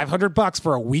us $500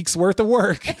 for a week's worth of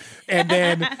work.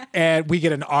 And we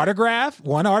get one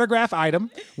autograph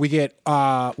item. We get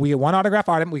one autograph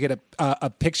item. We get a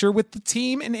picture with the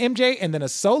team and MJ, and then a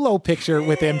solo picture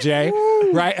with MJ,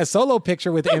 right? A solo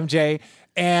picture with MJ.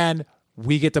 And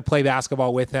we get to play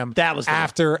basketball with him. That was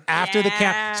after the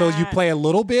camp. So you play a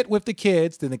little bit with the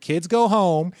kids, then the kids go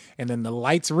home, and then the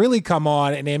lights really come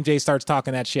on, and MJ starts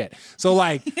talking that shit. So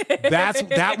like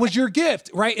that was your gift,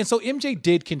 right? And so MJ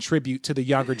did contribute to the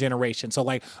younger generation. So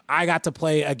like I got to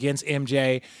play against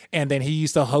MJ, and then he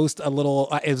used to host a little.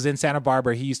 It was in Santa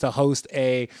Barbara. He used to host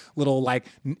a little like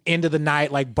end of the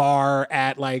night like bar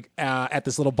at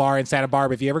this little bar in Santa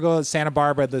Barbara. If you ever go to Santa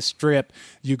Barbara, the Strip,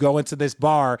 you go into this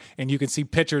bar and you can see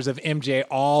pictures of MJ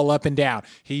all up and down.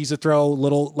 He used to throw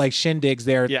little like shindigs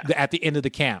there at the end of the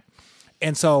camp.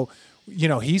 And so,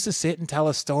 he used to sit and tell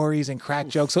us stories and crack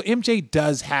jokes. So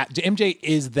MJ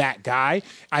is that guy.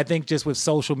 I think just with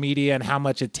social media and how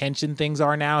much attention things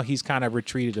are now, he's kind of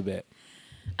retreated a bit.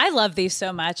 I love these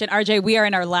so much. And RJ, we are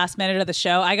in our last minute of the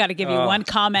show. I got to give you one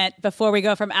comment before we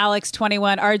go from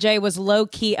Alex21. RJ was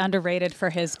low-key underrated for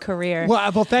his career.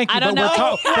 Well, thank you. I don't know. I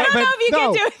don't know if you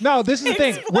can do it. No, this is the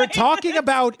thing. We're talking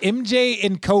about MJ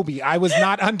and Kobe. I was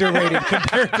not underrated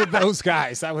compared to those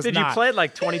guys. I was not. You played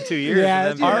like 22 years.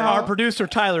 Yeah, Our producer,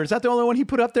 Tyler, is that the only one he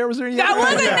put up there? Was there any That other?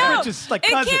 wasn't, no. Just like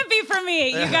it cousin. can't be for me.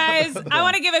 You guys, I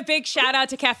want to give a big shout out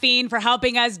to Caffeine for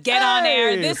helping us get on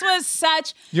air. This was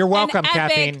such You're welcome, an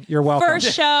epic Caffeine. You're welcome.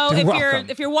 First show.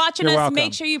 If you're watching You're us, welcome.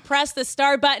 make sure you press the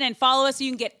star button and follow us so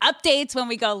you can get updates when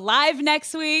we go live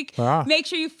next week. Make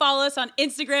sure you follow us on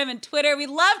Instagram and Twitter. We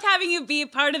loved having you be a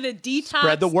part of the Detox.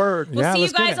 Spread the word. We'll see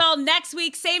you guys all next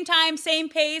week. Same time, same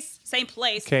pace, same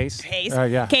place. Pace,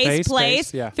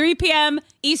 3 p.m.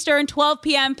 Eastern, 12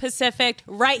 p.m. Pacific,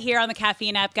 right here on the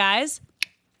Caffeine app, guys.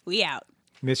 We out.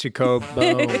 Miss you,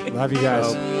 Kobe. Love you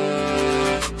guys.